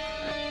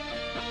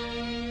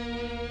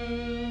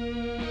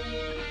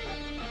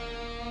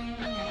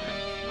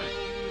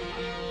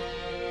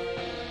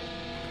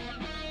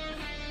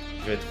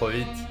 Je vais trop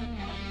vite.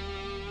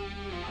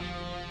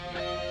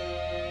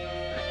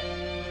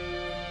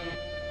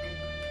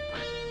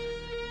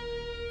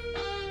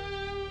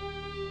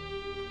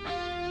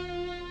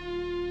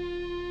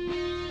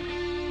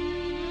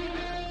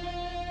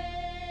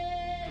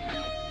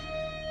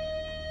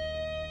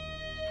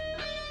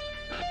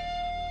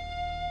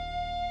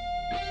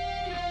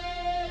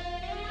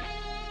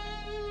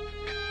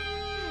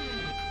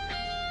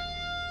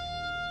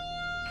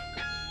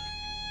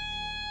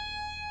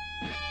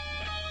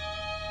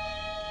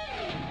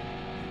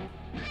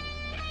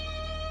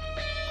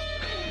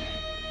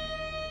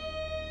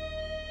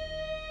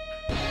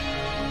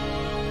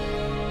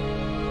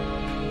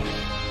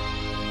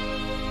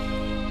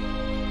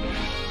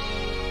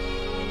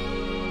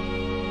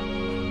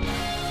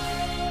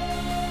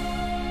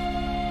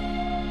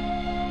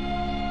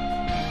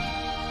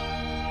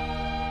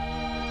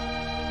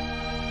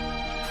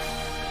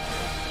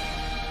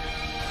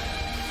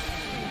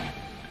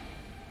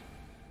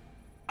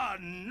 A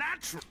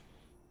natural.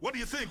 What do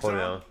you think, Trop son?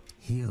 bien.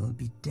 He'll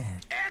be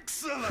dead.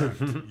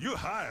 Excellent. You're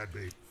hired,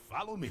 babe.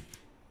 Follow me.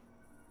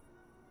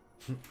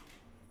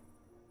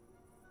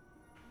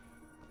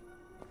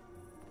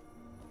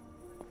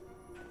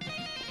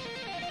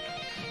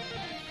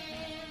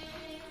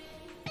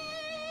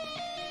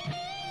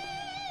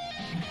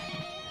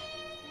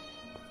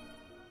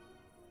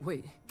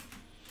 Wait,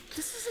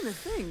 this isn't a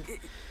thing.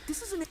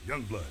 This isn't a...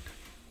 Young blood.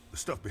 The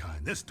stuff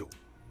behind this door.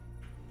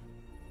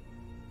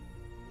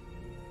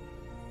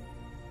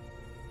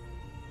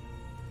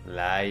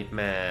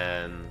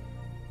 Lightman.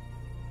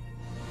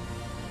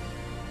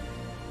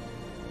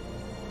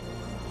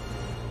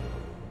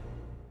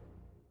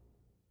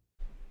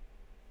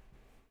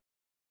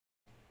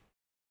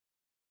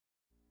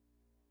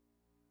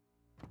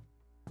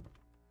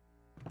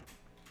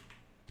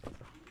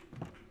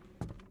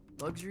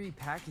 Luxury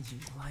packaging,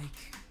 like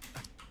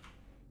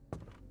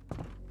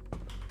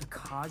the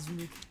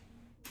cosmic.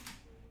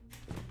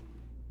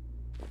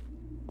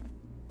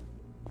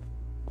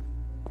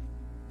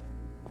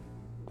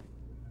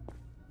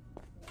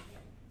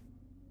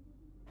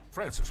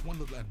 Francis, one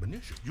little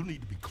admonition. You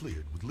need to be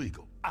cleared with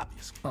legal,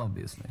 obviously.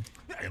 Obviously.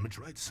 Yeah, image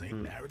rights,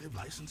 same narrative,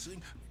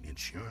 licensing,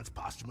 insurance,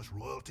 posthumous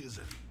royalties,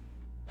 and...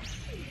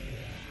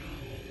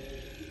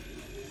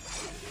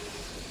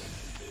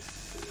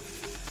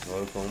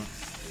 Welcome.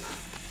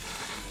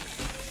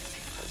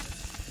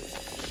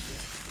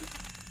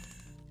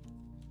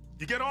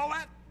 You get all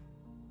that?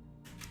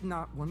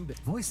 Not one bit.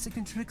 Voice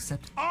signature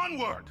accepted.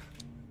 Onward!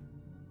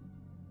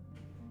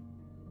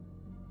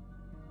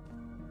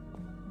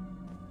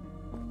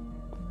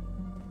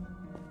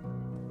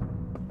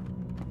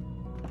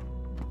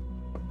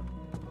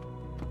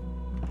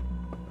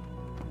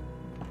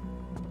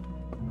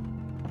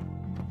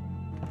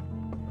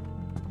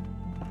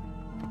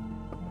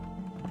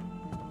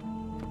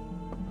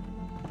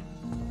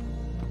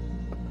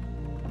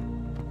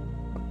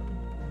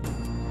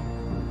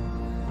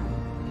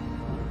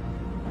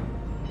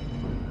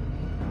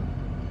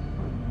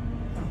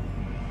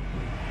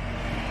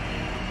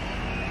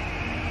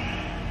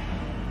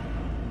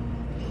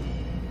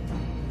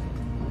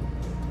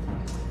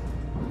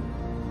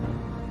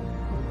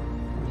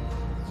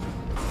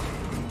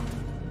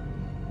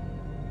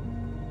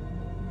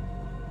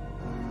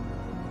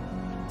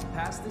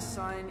 Past this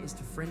sign is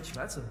to French.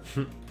 That's a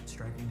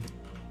striking.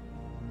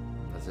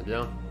 Ah, c'est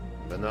bien.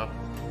 Bonne heure.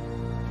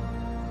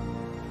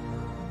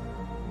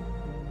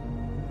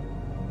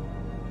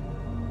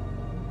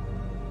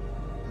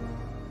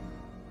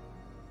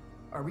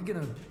 Are we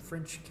gonna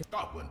French kiss?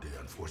 Not one day,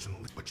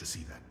 unfortunately. But you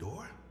see that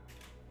door?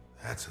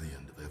 That's the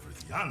end of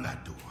everything. On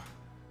that door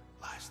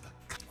lies the...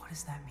 What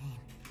does that mean?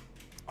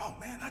 Oh,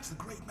 man, that's the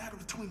great matter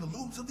between the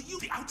looms and the you.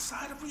 The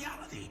outside of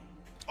reality.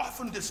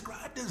 Often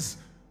described as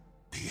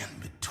the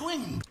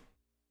in-between.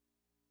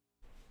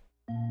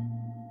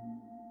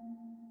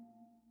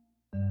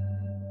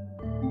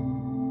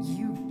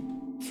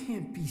 You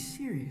can't be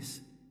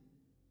serious.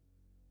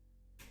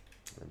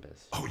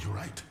 Oh, you're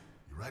right.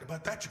 You're right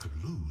about that. You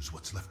could lose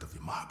what's left of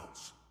your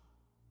marbles.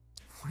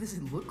 What does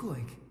it look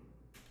like?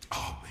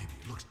 Oh, baby,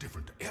 it looks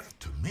different to ever.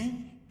 To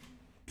me,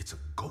 it's a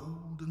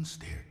golden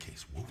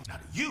staircase woven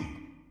out of you.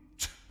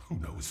 Who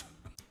knows?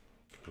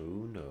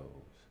 Who knows?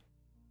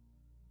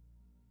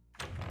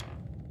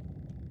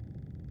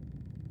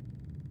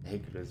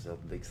 Avec le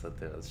sorte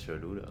d'extraterrestre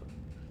chelou là.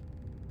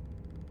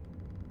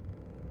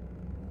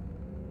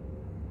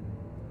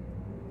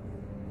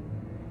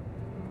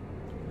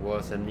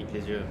 Wow, ça me nique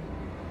les yeux.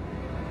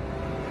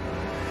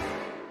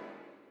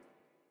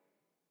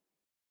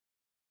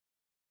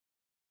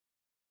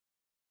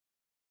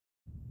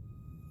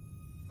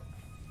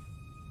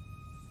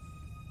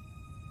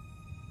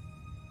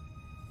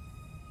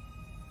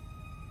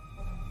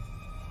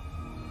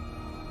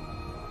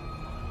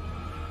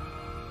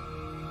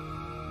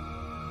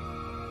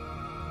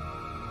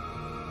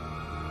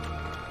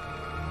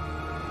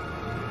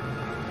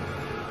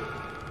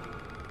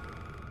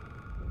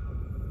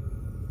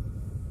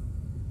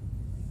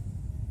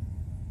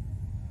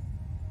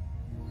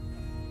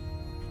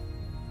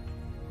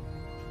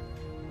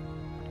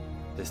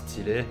 C'est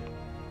stylé.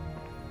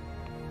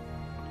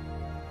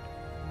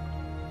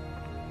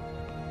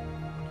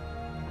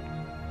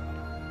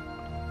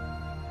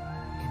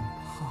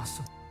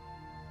 Impossible.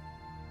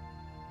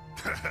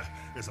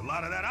 There's a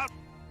lot of that out.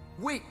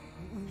 Wait,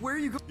 where are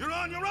you going? You're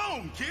on your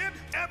own, kid.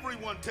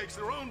 Everyone takes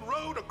their own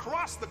road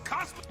across the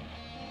cosmos.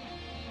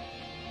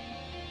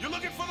 You're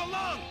looking for the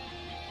lung.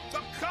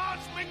 The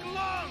cosmic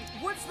lung.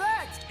 What's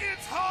that?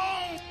 It's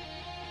home.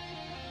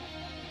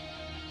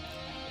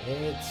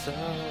 It's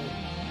home.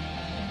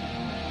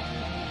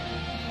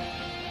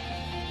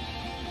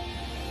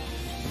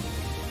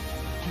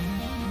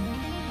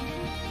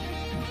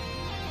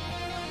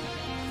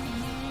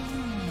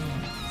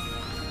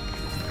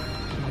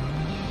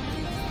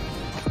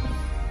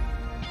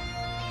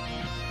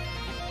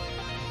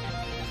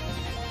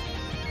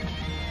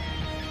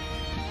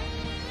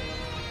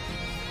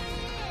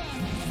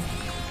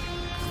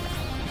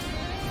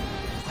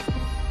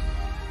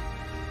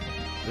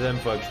 Deuxième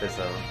fois que je fais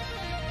ça. Hein.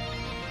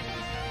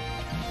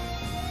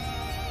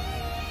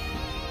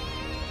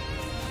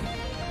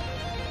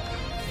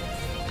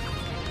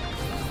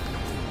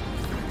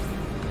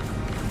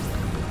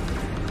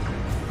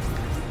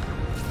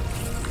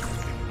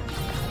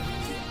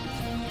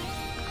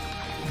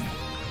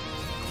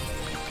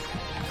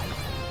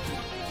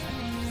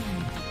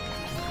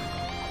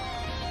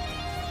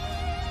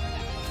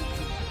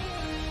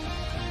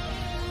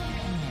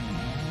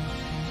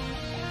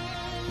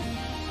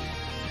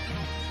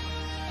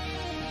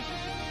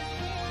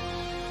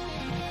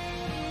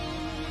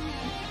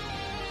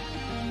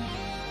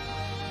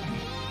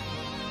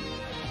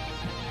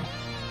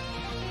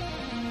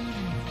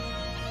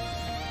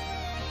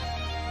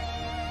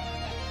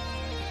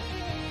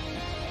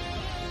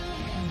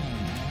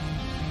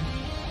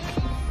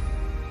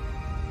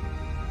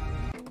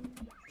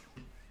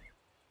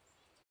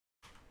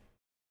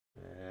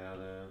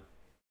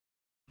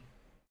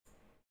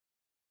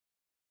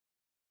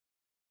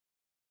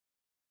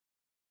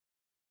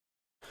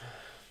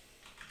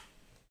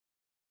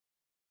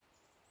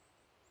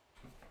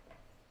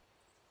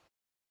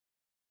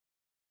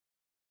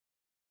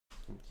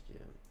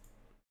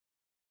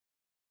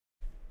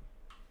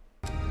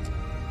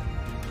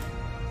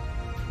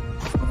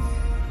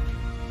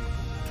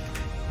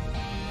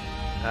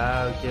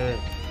 Ah, ok.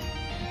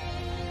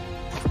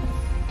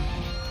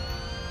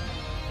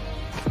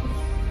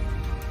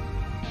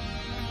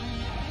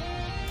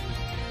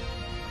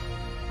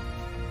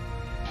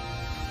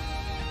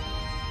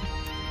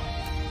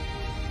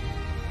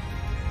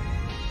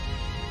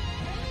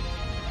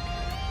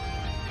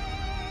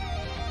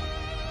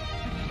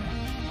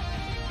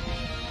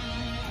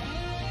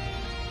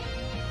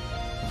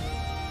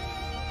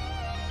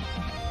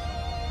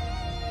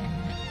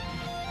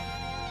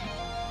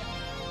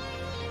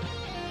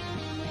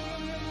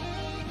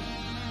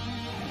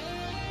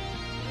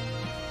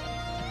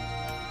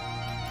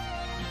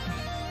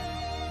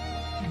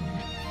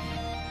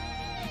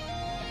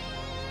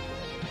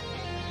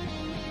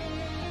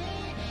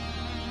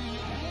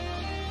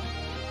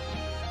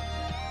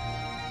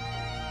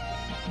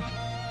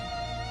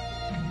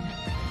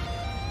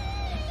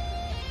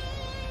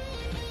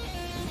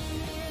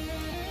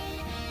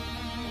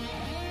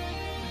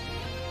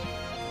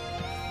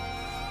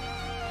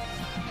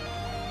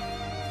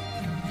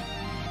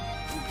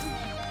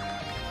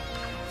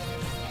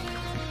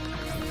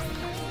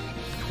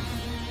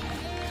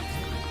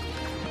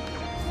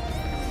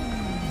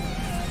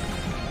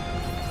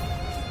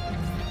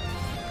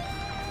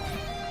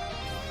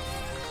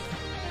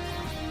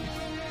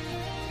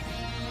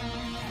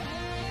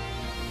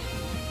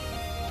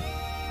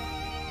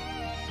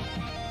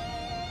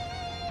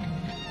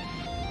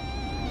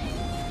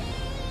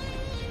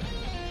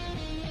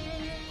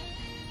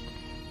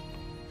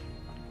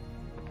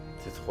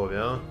 C'est trop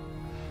bien.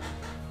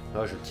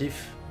 Ah, je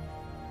kiffe.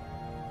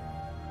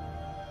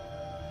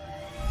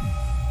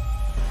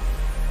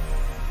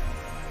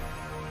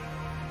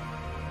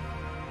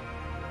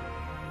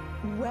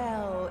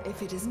 Well,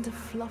 if it isn't a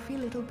fluffy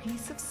little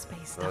piece of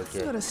space, that's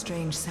got a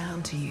strange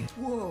sound to you.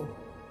 Whoa.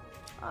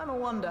 I'm a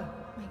wonder.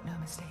 Make no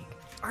mistake.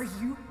 Are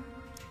you?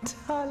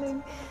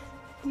 Darling,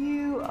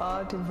 you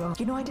are divine.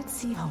 You know, I did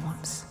see her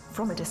once,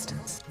 from a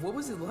distance. What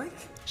was it like?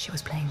 She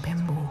was playing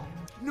pinball.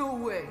 No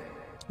way.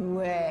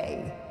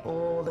 Way.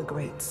 All the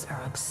greats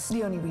are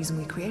the only reason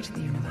we created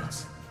the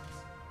universe.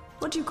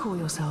 What do you call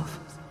yourself?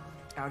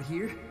 Out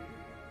here,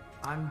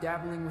 I'm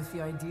dabbling with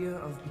the idea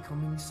of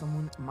becoming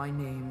someone. My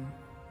name.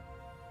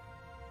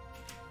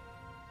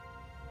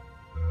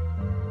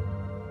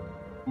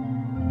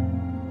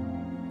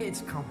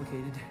 It's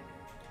complicated.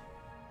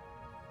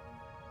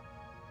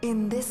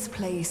 In this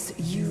place,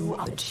 you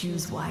are to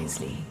choose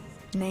wisely.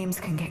 Names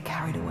can get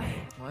carried away.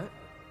 What?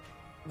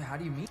 How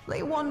do you mean?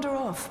 They wander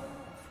off.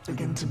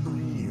 Begin to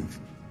breathe.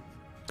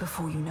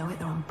 Before you know it,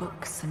 they're on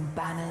books and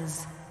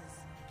banners,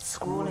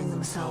 scrawling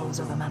themselves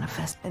over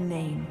manifest. A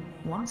name,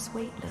 once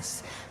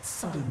weightless,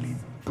 suddenly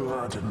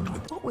burdened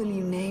with... What will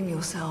you name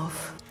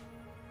yourself?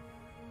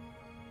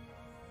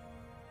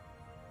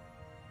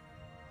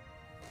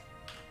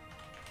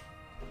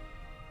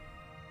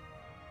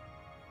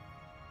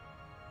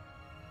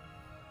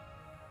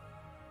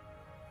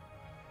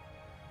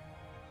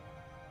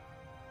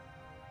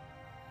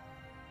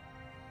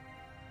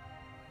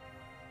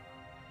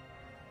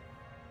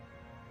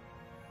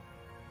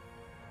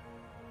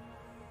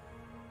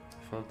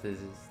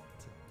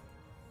 Fantaisiste.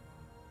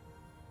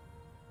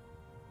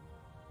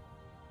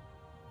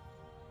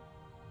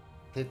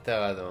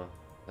 Tétaradon.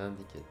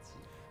 Indicatif.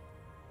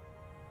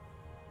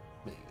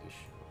 Mais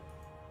je...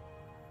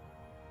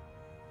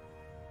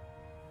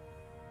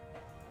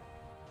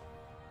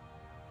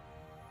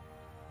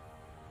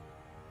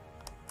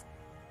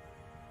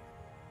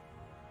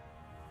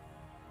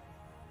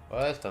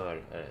 Ouais, c'est pas mal.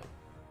 Allez.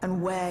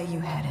 And where you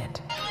headed?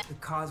 The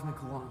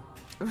cosmic lawn.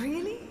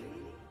 Really?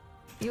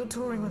 You're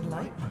touring with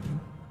Lightman?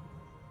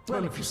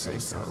 Well, if you say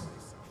so.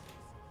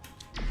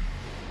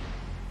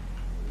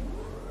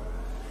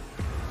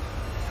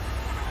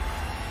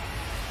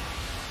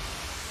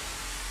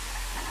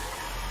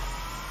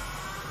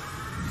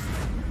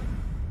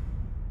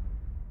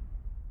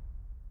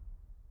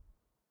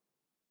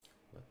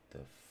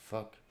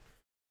 fuck?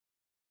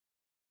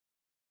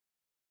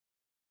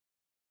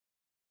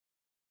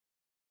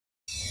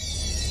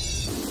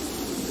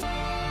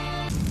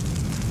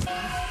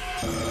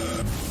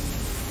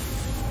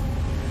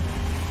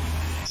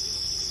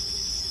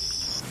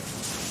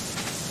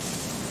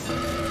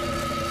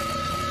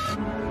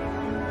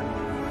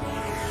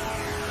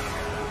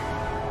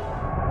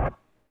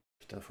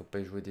 Putain, faut pas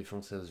y jouer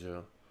défoncé à ce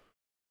jeu.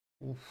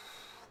 Ouf.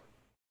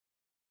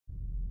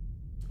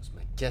 Ça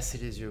m'a cassé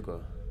les yeux,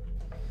 quoi.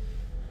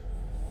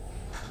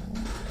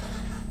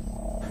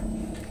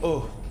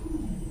 Oh!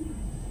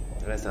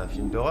 Là, c'est un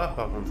film d'horreur,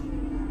 par contre.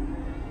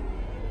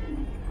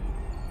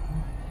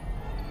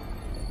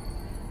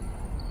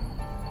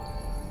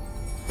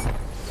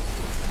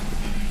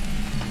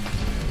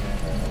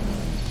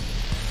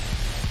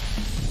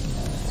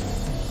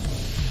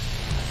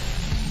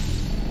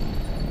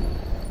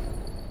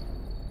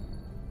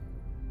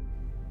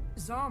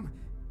 Zom,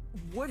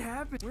 what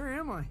happened? Where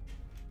am I?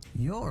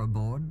 You're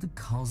aboard the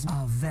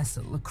our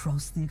vessel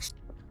across the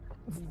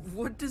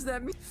What does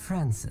that mean?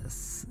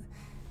 Francis,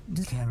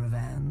 the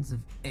caravans of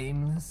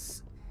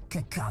aimless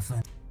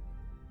cacophony.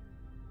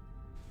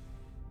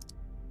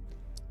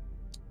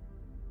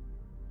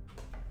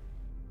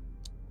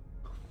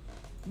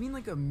 You mean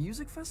like a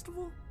music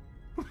festival?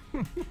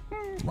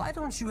 Why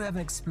don't you ever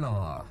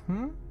explore,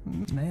 hmm?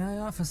 May I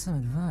offer some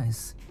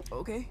advice?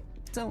 Okay.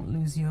 Don't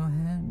lose your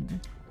head.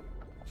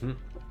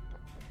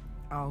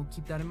 I'll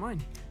keep that in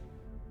mind.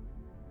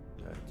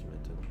 Ouais, tu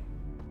m'étonnes.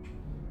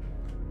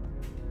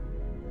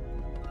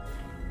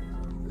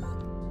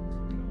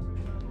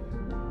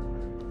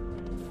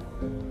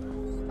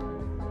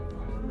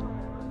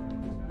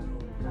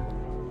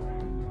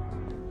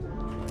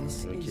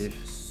 This Okay.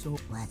 is so...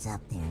 What's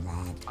up there,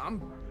 lad?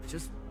 I'm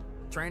just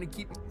trying to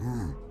keep...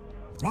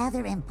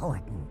 Rather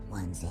important,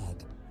 one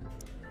said.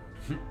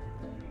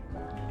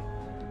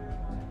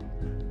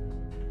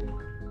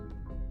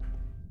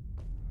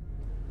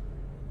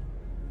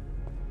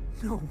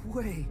 No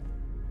way!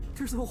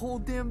 There's a whole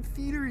damn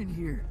theater in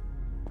here!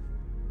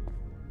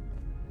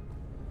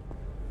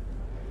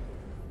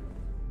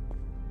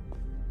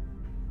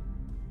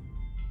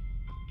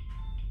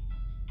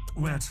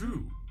 Where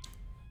to?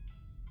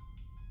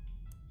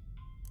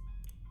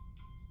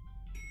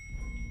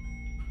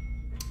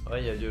 Oh,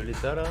 il y a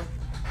Violetta là.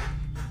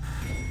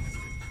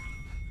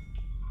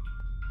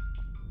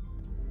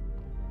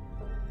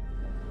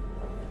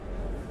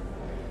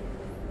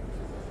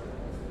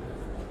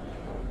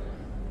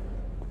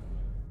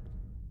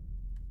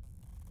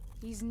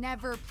 He's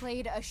never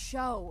played a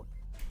show.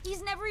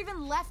 He's never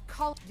even left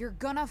college. You're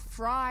gonna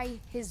fry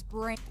his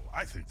brain.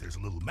 I think there's a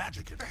little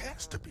magic in there.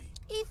 Has to be.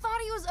 He thought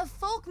he was a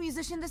folk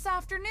musician this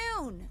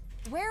afternoon.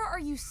 Where are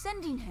you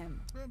sending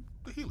him?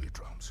 The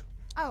Heliotroms.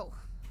 Oh,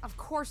 of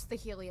course the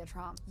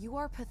Heliotron. You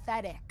are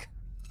pathetic.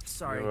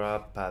 Sorry. You're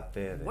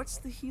pathetic. What's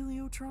the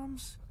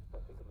Heliotroms?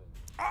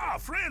 Ah,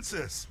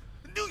 Francis!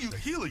 Knew you the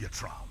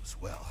Heliotroms.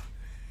 Well,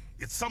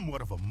 it's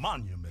somewhat of a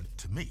monument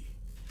to me.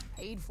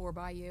 Paid for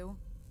by you.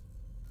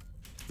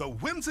 The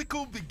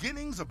whimsical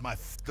beginnings of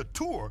the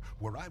tour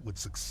where I would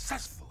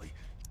successfully...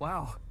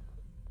 Wow.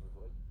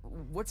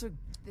 What's a...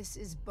 This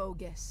is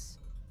bogus.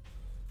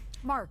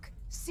 Mark,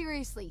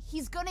 seriously,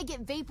 he's gonna get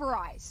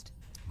vaporized.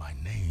 My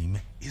name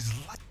is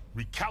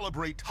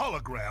Recalibrate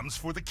holograms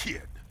for the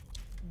kid.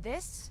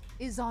 This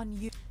is on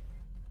you.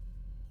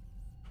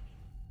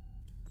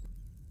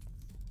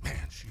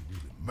 Man, she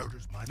really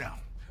murders my now.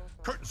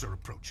 Curtains are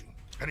approaching.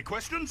 Any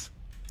questions?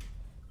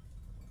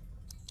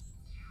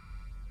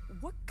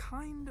 What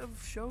kind of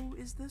show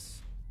is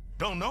this?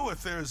 Don't know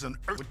if there's an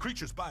Earth. When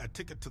creatures buy a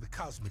ticket to the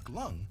cosmic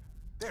lung,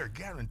 they're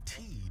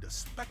guaranteed a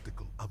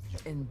spectacle of you.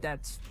 And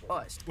that's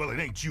us. Well, it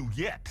ain't you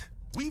yet.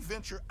 We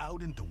venture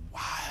out into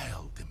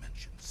wild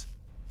dimensions.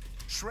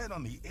 Shred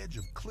on the edge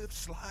of cliffs,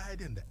 slide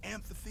into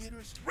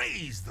amphitheaters,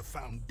 raise the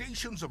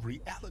foundations of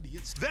reality.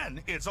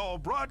 Then it's all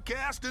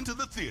broadcast into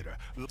the theater.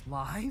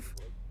 Live?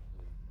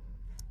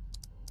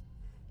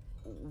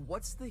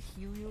 What's the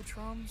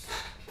Heliotroms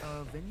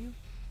venue?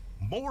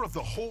 More of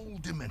the whole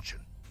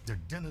dimension. Their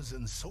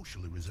denizens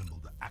socially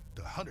resemble the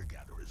actor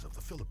hunter-gatherers of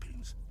the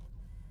Philippines.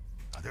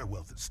 Now, their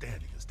wealth and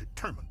standing is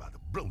determined by the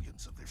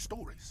brilliance of their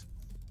stories.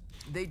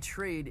 They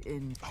trade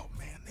in... Oh,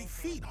 man, they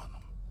feed on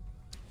them.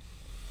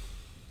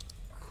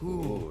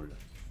 Cool.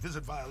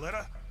 Visit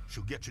Violetta.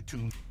 She'll get you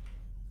tuned.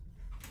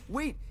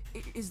 Wait,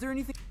 is there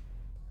anything...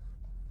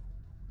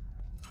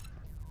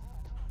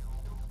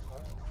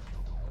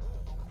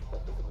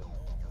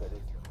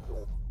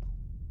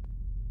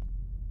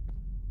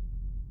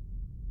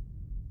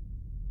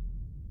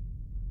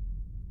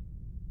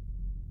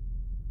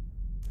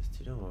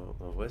 Stylé,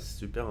 en vrai, c'est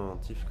super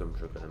inventif comme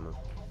jeu quand même.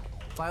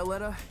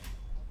 Violetta,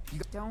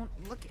 Don't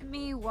look at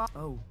me while...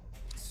 Oh,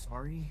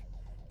 sorry.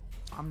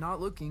 I'm not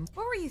looking.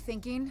 What were you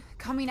thinking?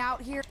 Coming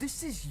out here?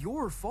 This is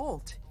your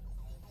fault.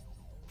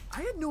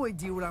 I had no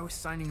idea what I was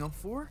signing up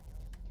for.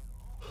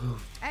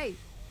 Hey,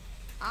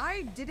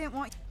 I didn't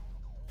want...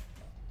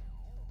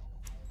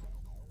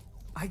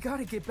 I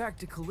gotta get back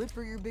to Calypso.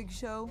 For your big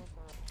show?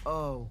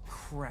 Oh,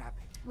 crap.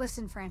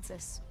 Listen,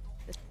 Francis.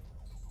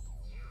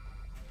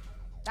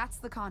 That's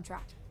the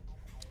contract.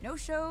 No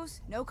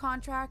shows, no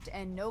contract,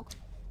 and no...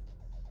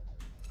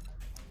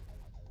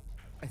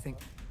 I think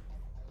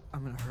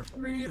I'm gonna hurt.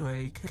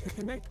 Relay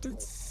connected.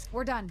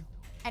 We're done.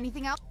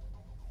 Anything else?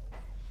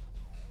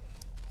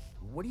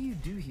 What do you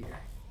do here?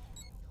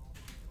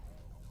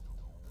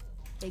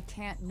 They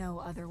can't know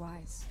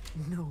otherwise.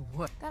 No,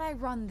 what? That I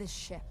run this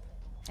ship,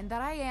 and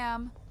that I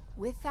am,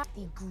 without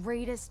the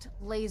greatest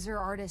laser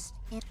artist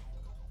in...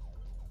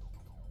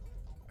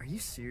 Are you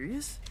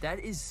serious? That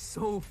is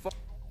so fun.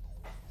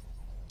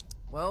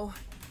 Well,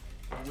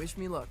 wish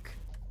me luck.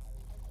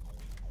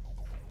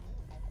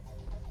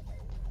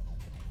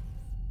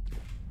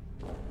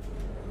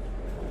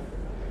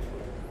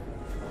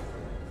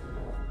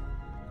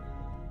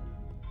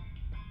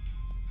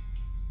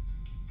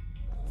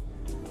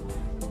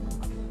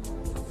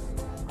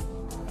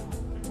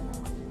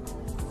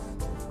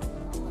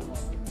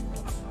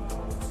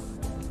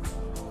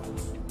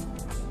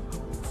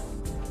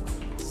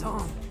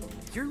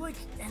 You're like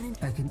an...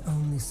 I can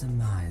only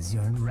surmise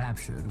you're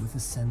enraptured with a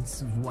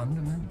sense of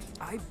wonderment.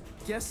 I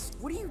guess...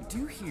 What do you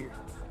do here?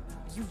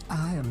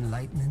 I am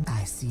Lightman.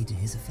 I see to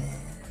his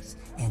affairs,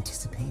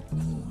 anticipate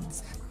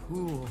needs.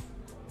 Cool.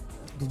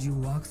 Did you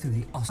walk through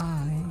the...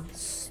 I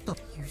stole...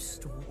 You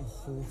stole a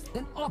whole...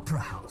 An opera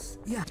house.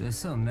 Yeah. There's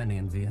so many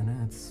in Vienna,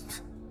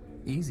 it's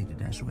easy to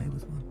dash away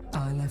with one.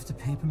 I left a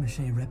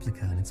papier-mâché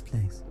replica in its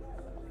place.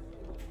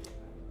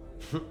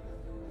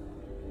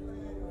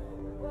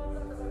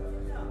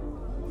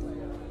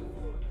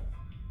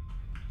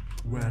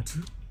 Where to?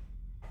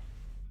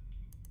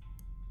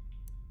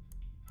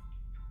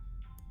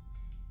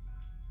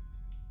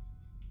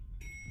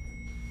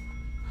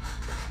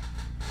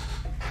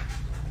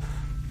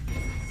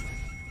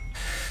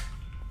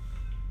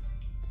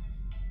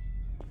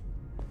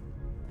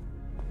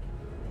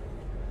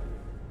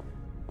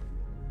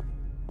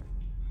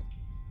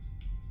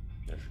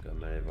 Là, je suis quand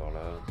même allé voir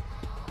là.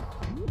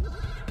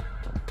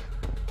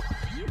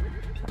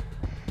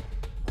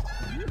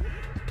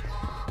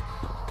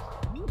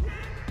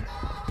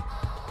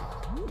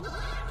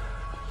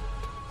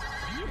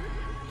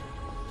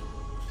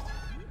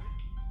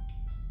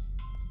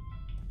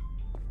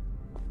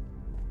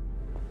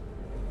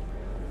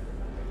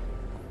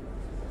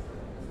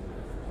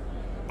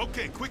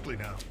 Okay, quickly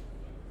now.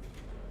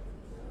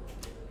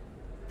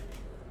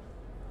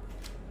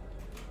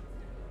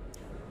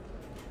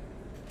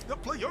 They'll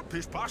play your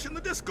pish posh in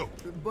the disco.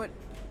 But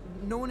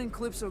no one in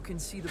Calypso can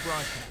see the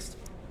broadcast.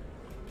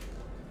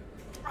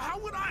 How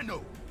would I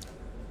know?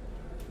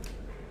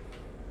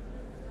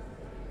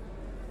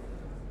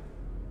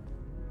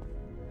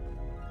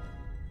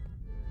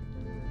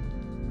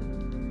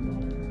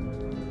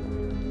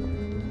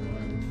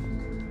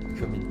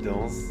 Comme il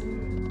danse.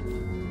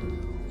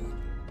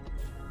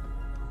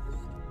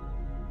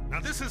 Now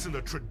this isn't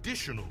a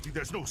traditional,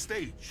 there's no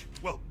stage.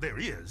 Well, there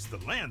is, the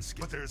landscape,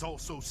 but there's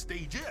also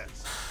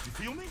stages. You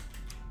feel me?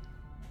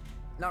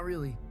 Not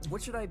really.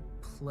 What should I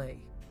play?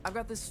 I've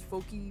got this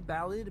folky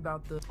ballad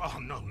about the... Oh,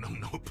 no.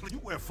 You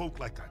wear folk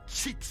like a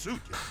cheap suit,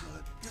 you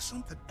but you're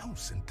something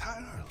else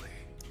entirely.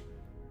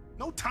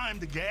 No time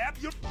to gab,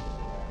 you're...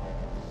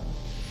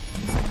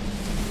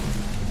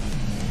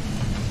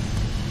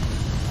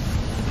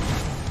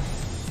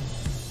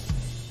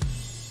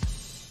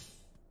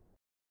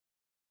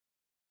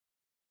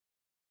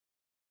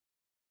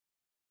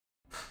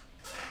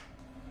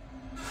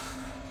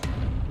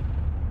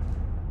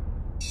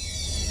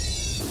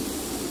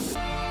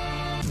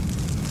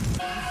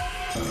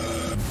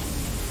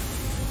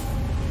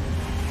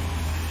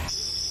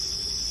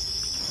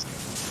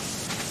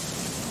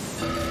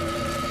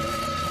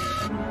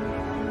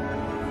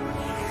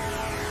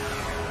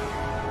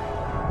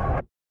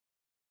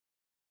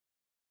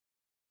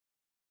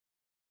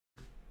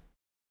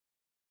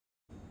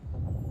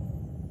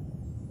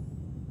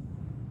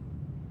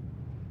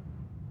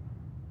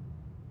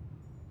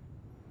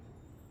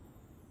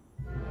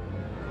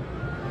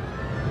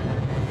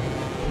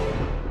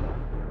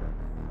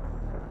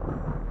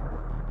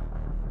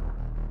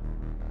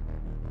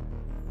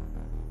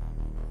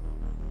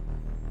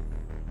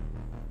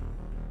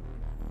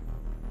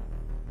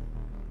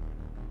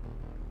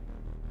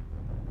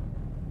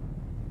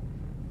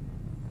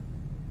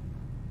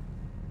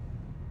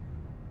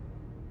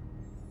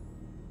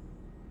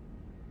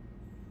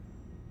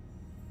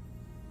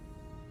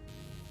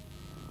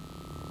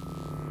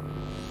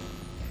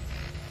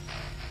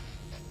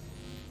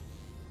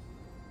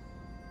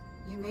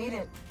 You made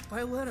it.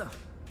 Violetta,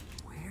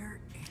 where?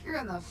 You're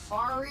in the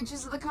far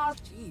reaches of the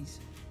cosmos. Jeez.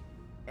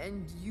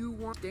 And you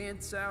want to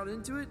dance out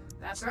into it?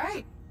 That's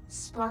right.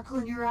 Sparkle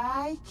in your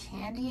eye,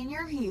 candy in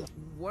your heel.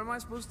 What am I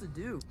supposed to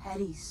do? Head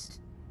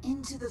east.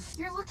 Into the...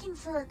 You're looking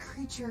for a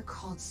creature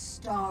called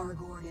Star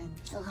Gordon.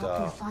 He'll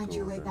help you find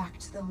your way back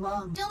to the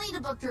lung. You'll need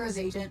to book through his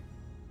agent.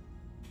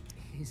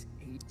 His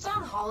agent? It's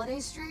on Holiday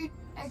Street,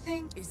 I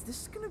think. Is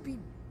this gonna be...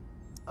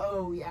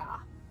 Oh, yeah.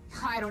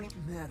 I don't even...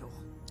 metal?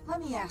 Let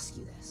me ask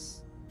you this.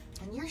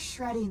 When you're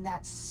shredding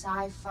that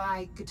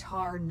sci-fi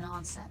guitar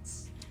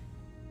nonsense,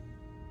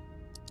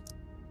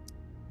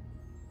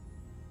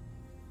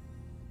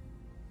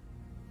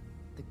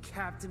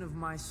 captain of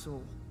my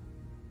soul.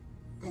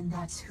 Then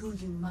that's who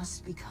you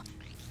must become.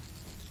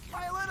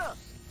 Violetta!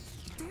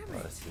 Damn it!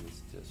 Ouais, c'est une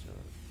situation.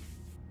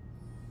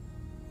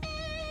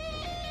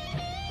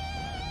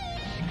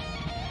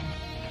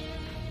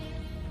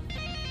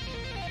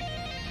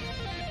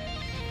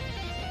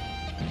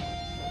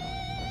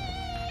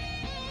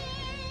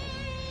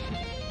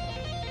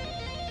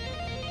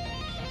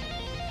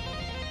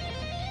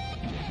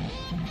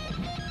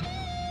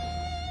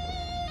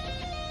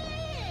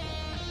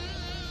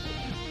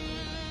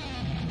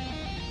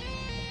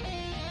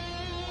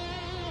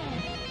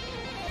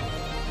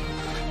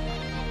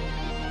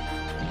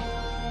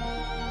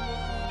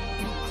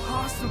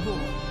 Impossible!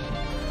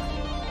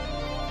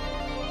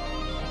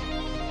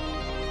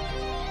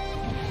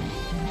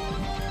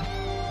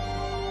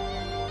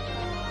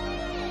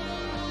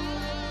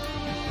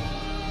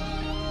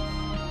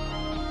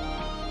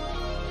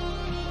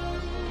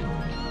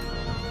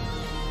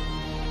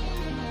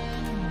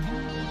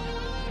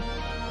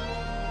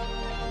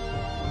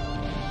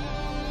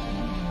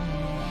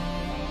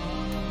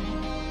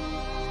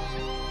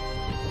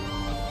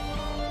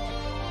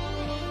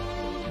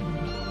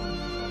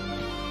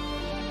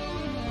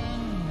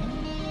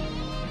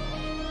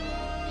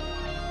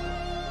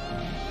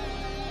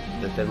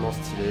 C'est tellement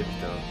stylé,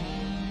 putain.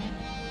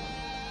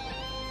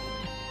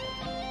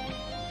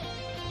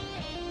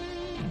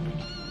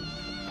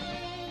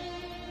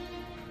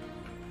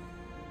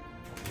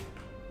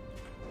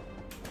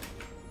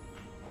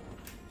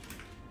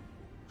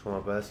 Je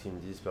comprends pas ce qu'ils me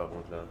disent par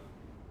contre là.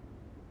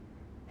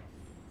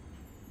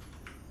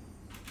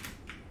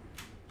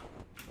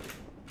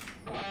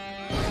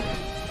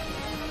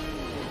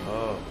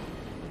 Oh.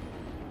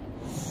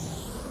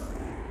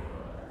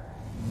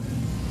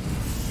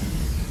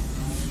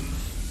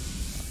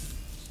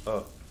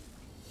 Oh.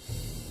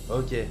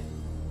 Ok.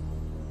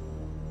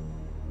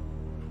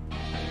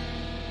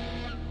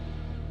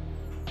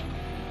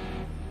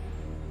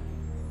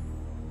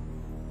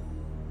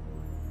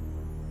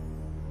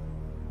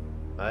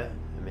 Ouais,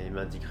 mais il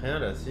m'indique rien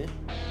là, si.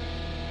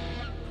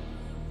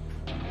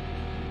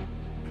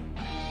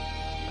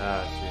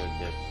 Ah, si,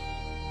 ok.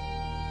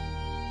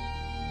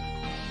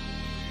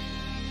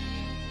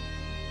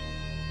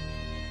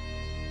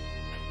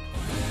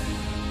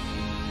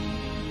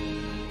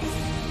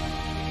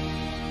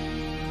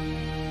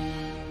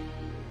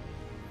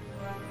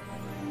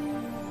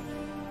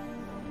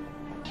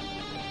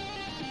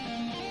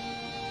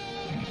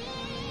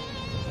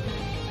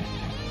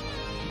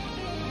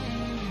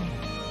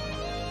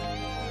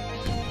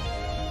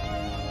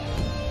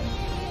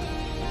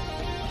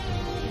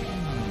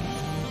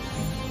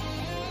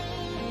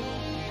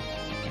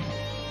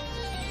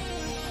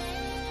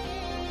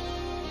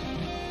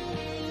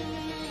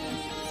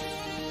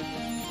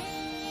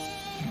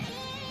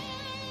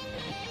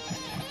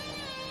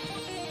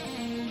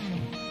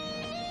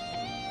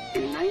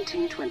 In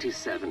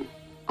 1927,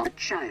 a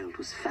child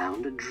was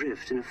found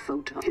adrift in a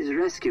photon. His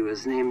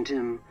rescuers named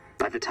him.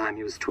 By the time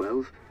he was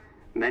 12,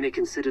 many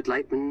considered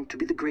Lightman to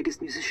be the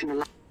greatest musician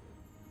alive.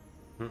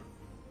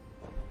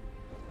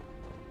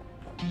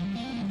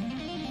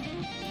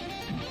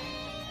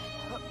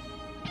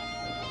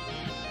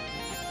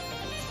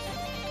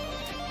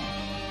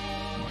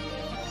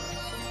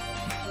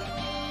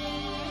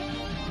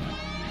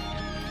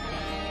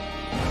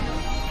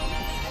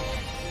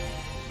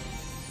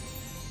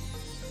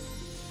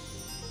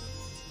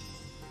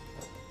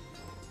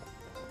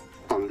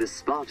 On this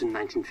spot in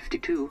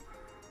 1952,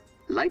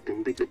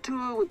 Lightman the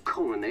tour would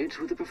culminate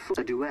with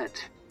a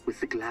duet with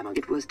the Glamour.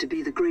 It was to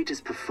be the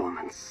greatest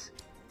performance.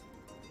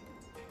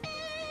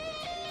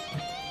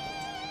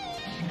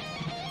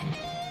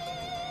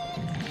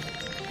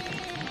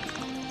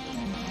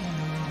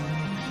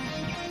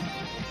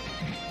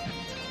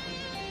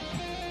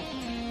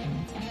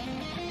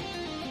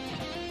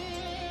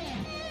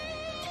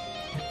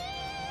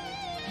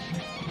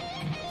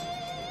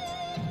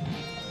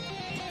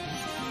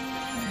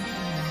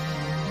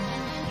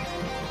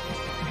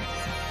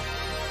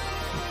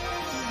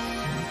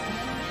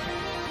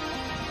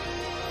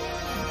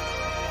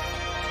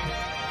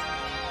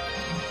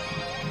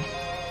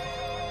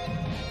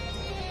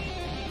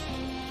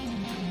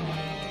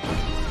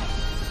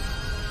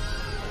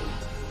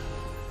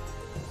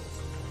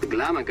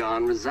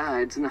 Glamagon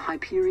resides in the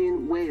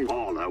Hyperion Whale.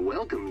 All are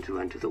welcome to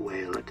enter the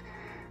whale, but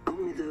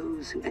only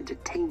those who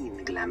entertain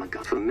the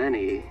Glamagon. For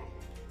many,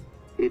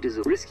 it is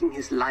risking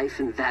his life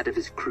and that of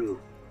his crew.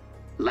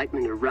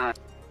 Lightman arrived.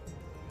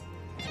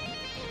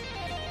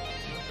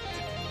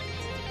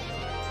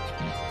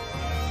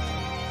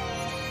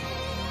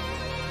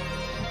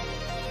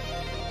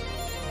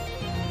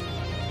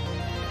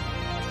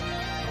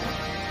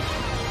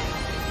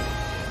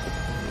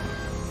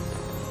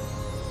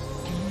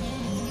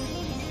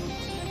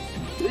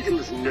 Little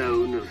is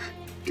known of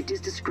it. Is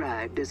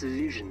described as a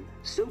vision,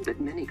 so that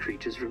many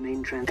creatures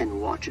remain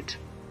and watch it.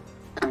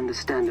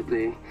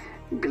 Understandably,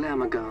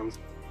 Glamagons.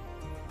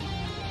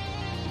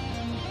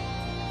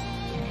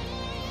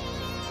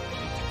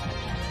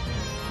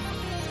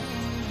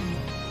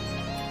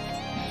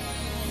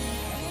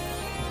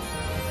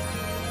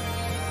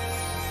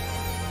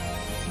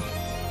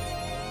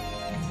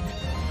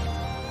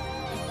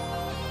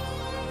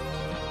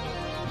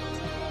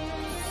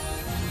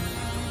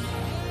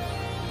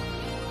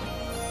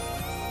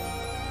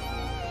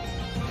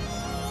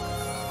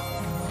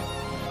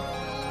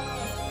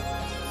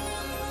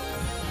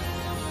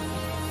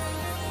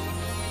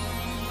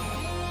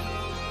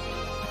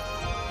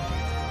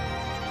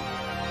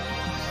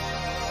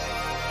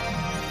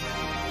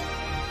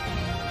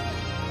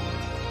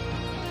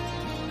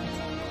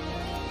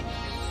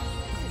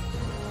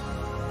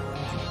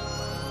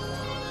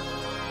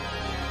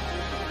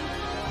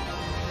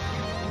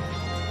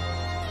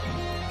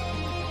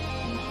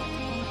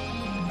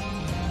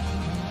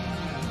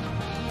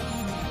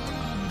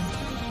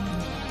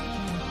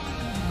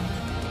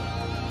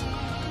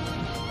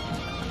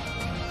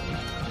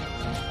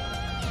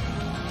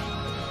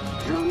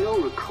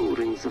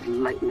 recordings of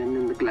Lightman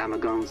and the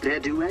Glamagons. Their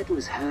duet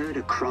was heard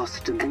across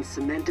and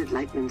cemented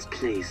Lightman's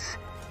place.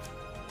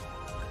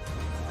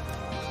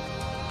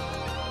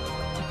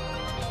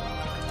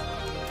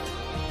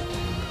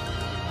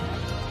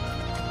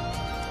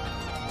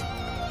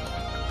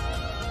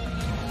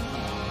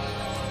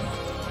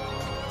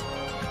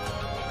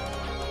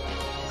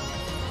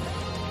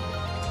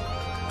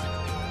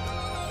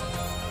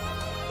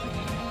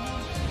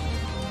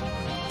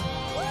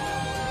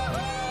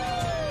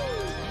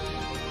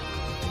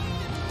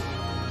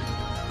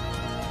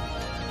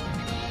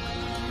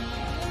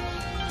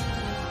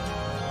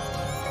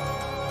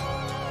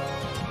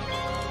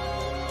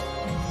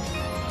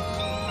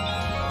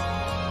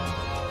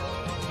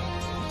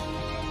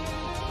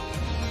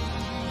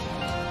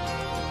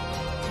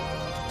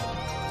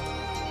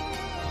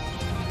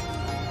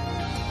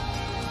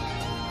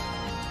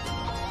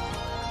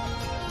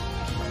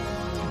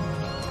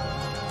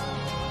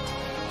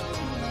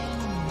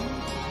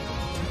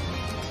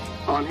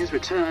 On his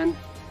return,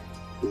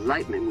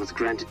 Lightman was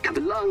granted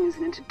belong as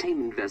an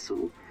entertainment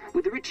vessel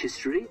with a rich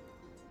history,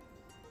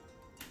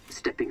 a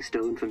stepping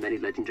stone for many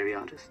legendary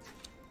artists.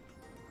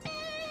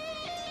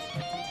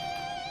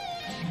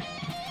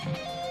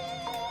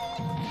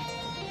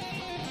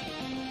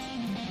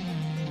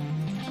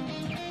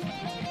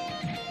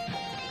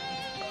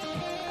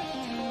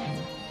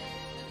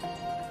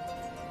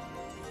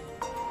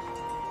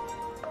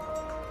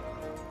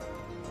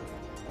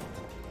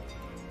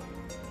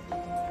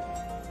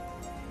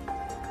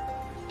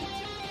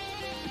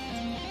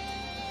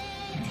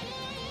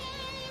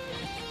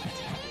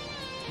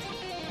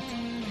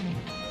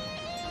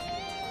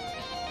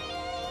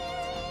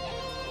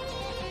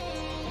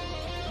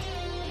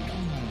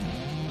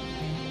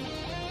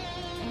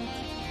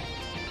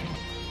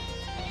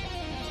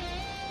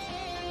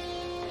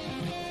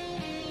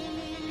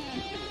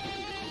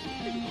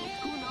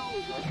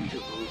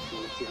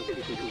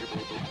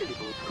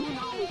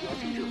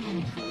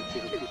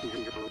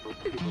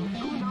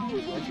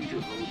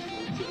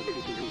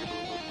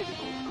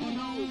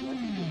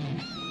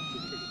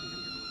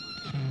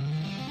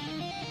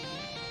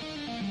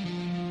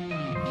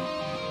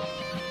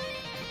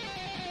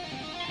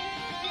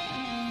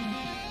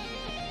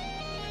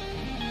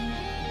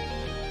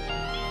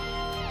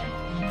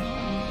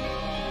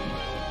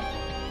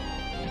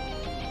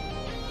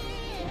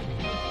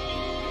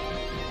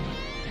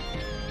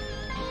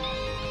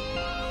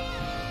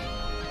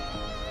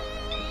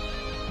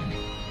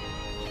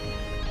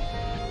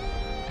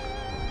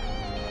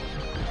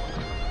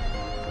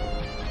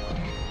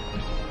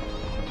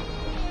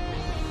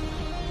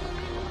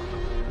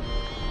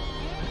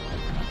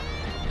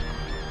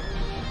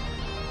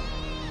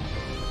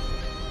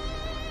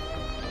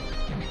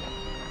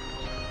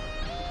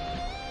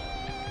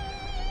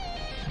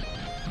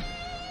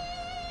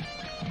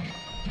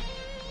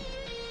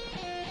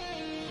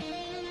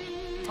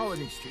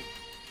 Holiday Street.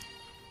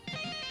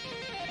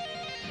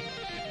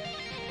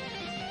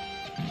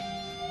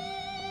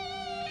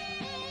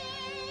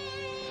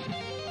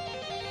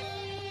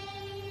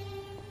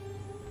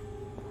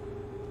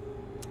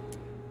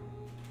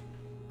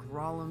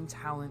 Grolem,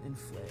 talent, and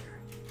flair.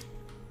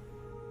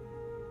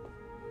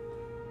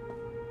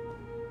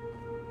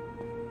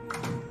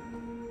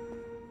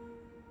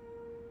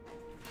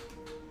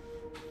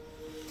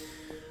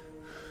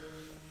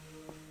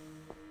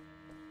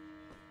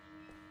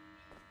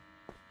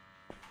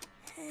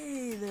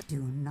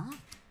 Do not.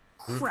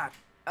 Crap.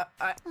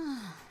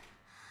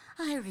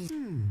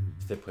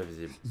 C'était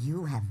prévisible.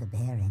 You have the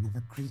bearing of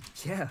a creature.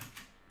 Yeah.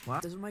 Wow.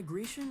 Does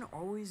migration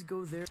always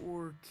go there,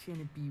 or can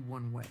it be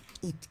one way?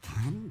 It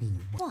can be.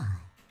 Why?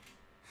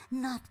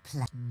 Not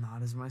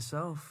Not as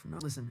myself. No.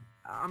 Listen,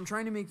 I'm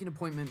trying to make an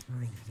appointment.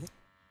 Really?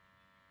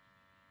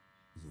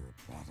 You'd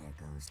better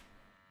go.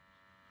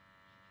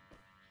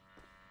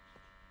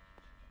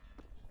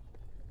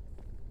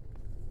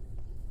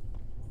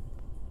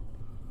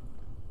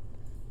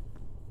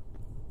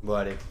 Bon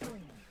allez,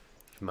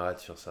 je m'arrête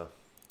sur ça.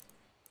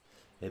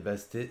 Et bah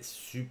c'était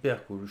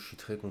super cool, je suis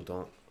très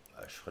content.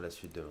 Ah, je ferai la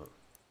suite demain.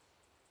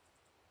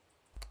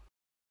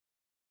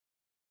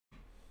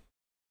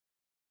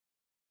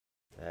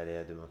 Allez,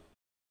 à demain.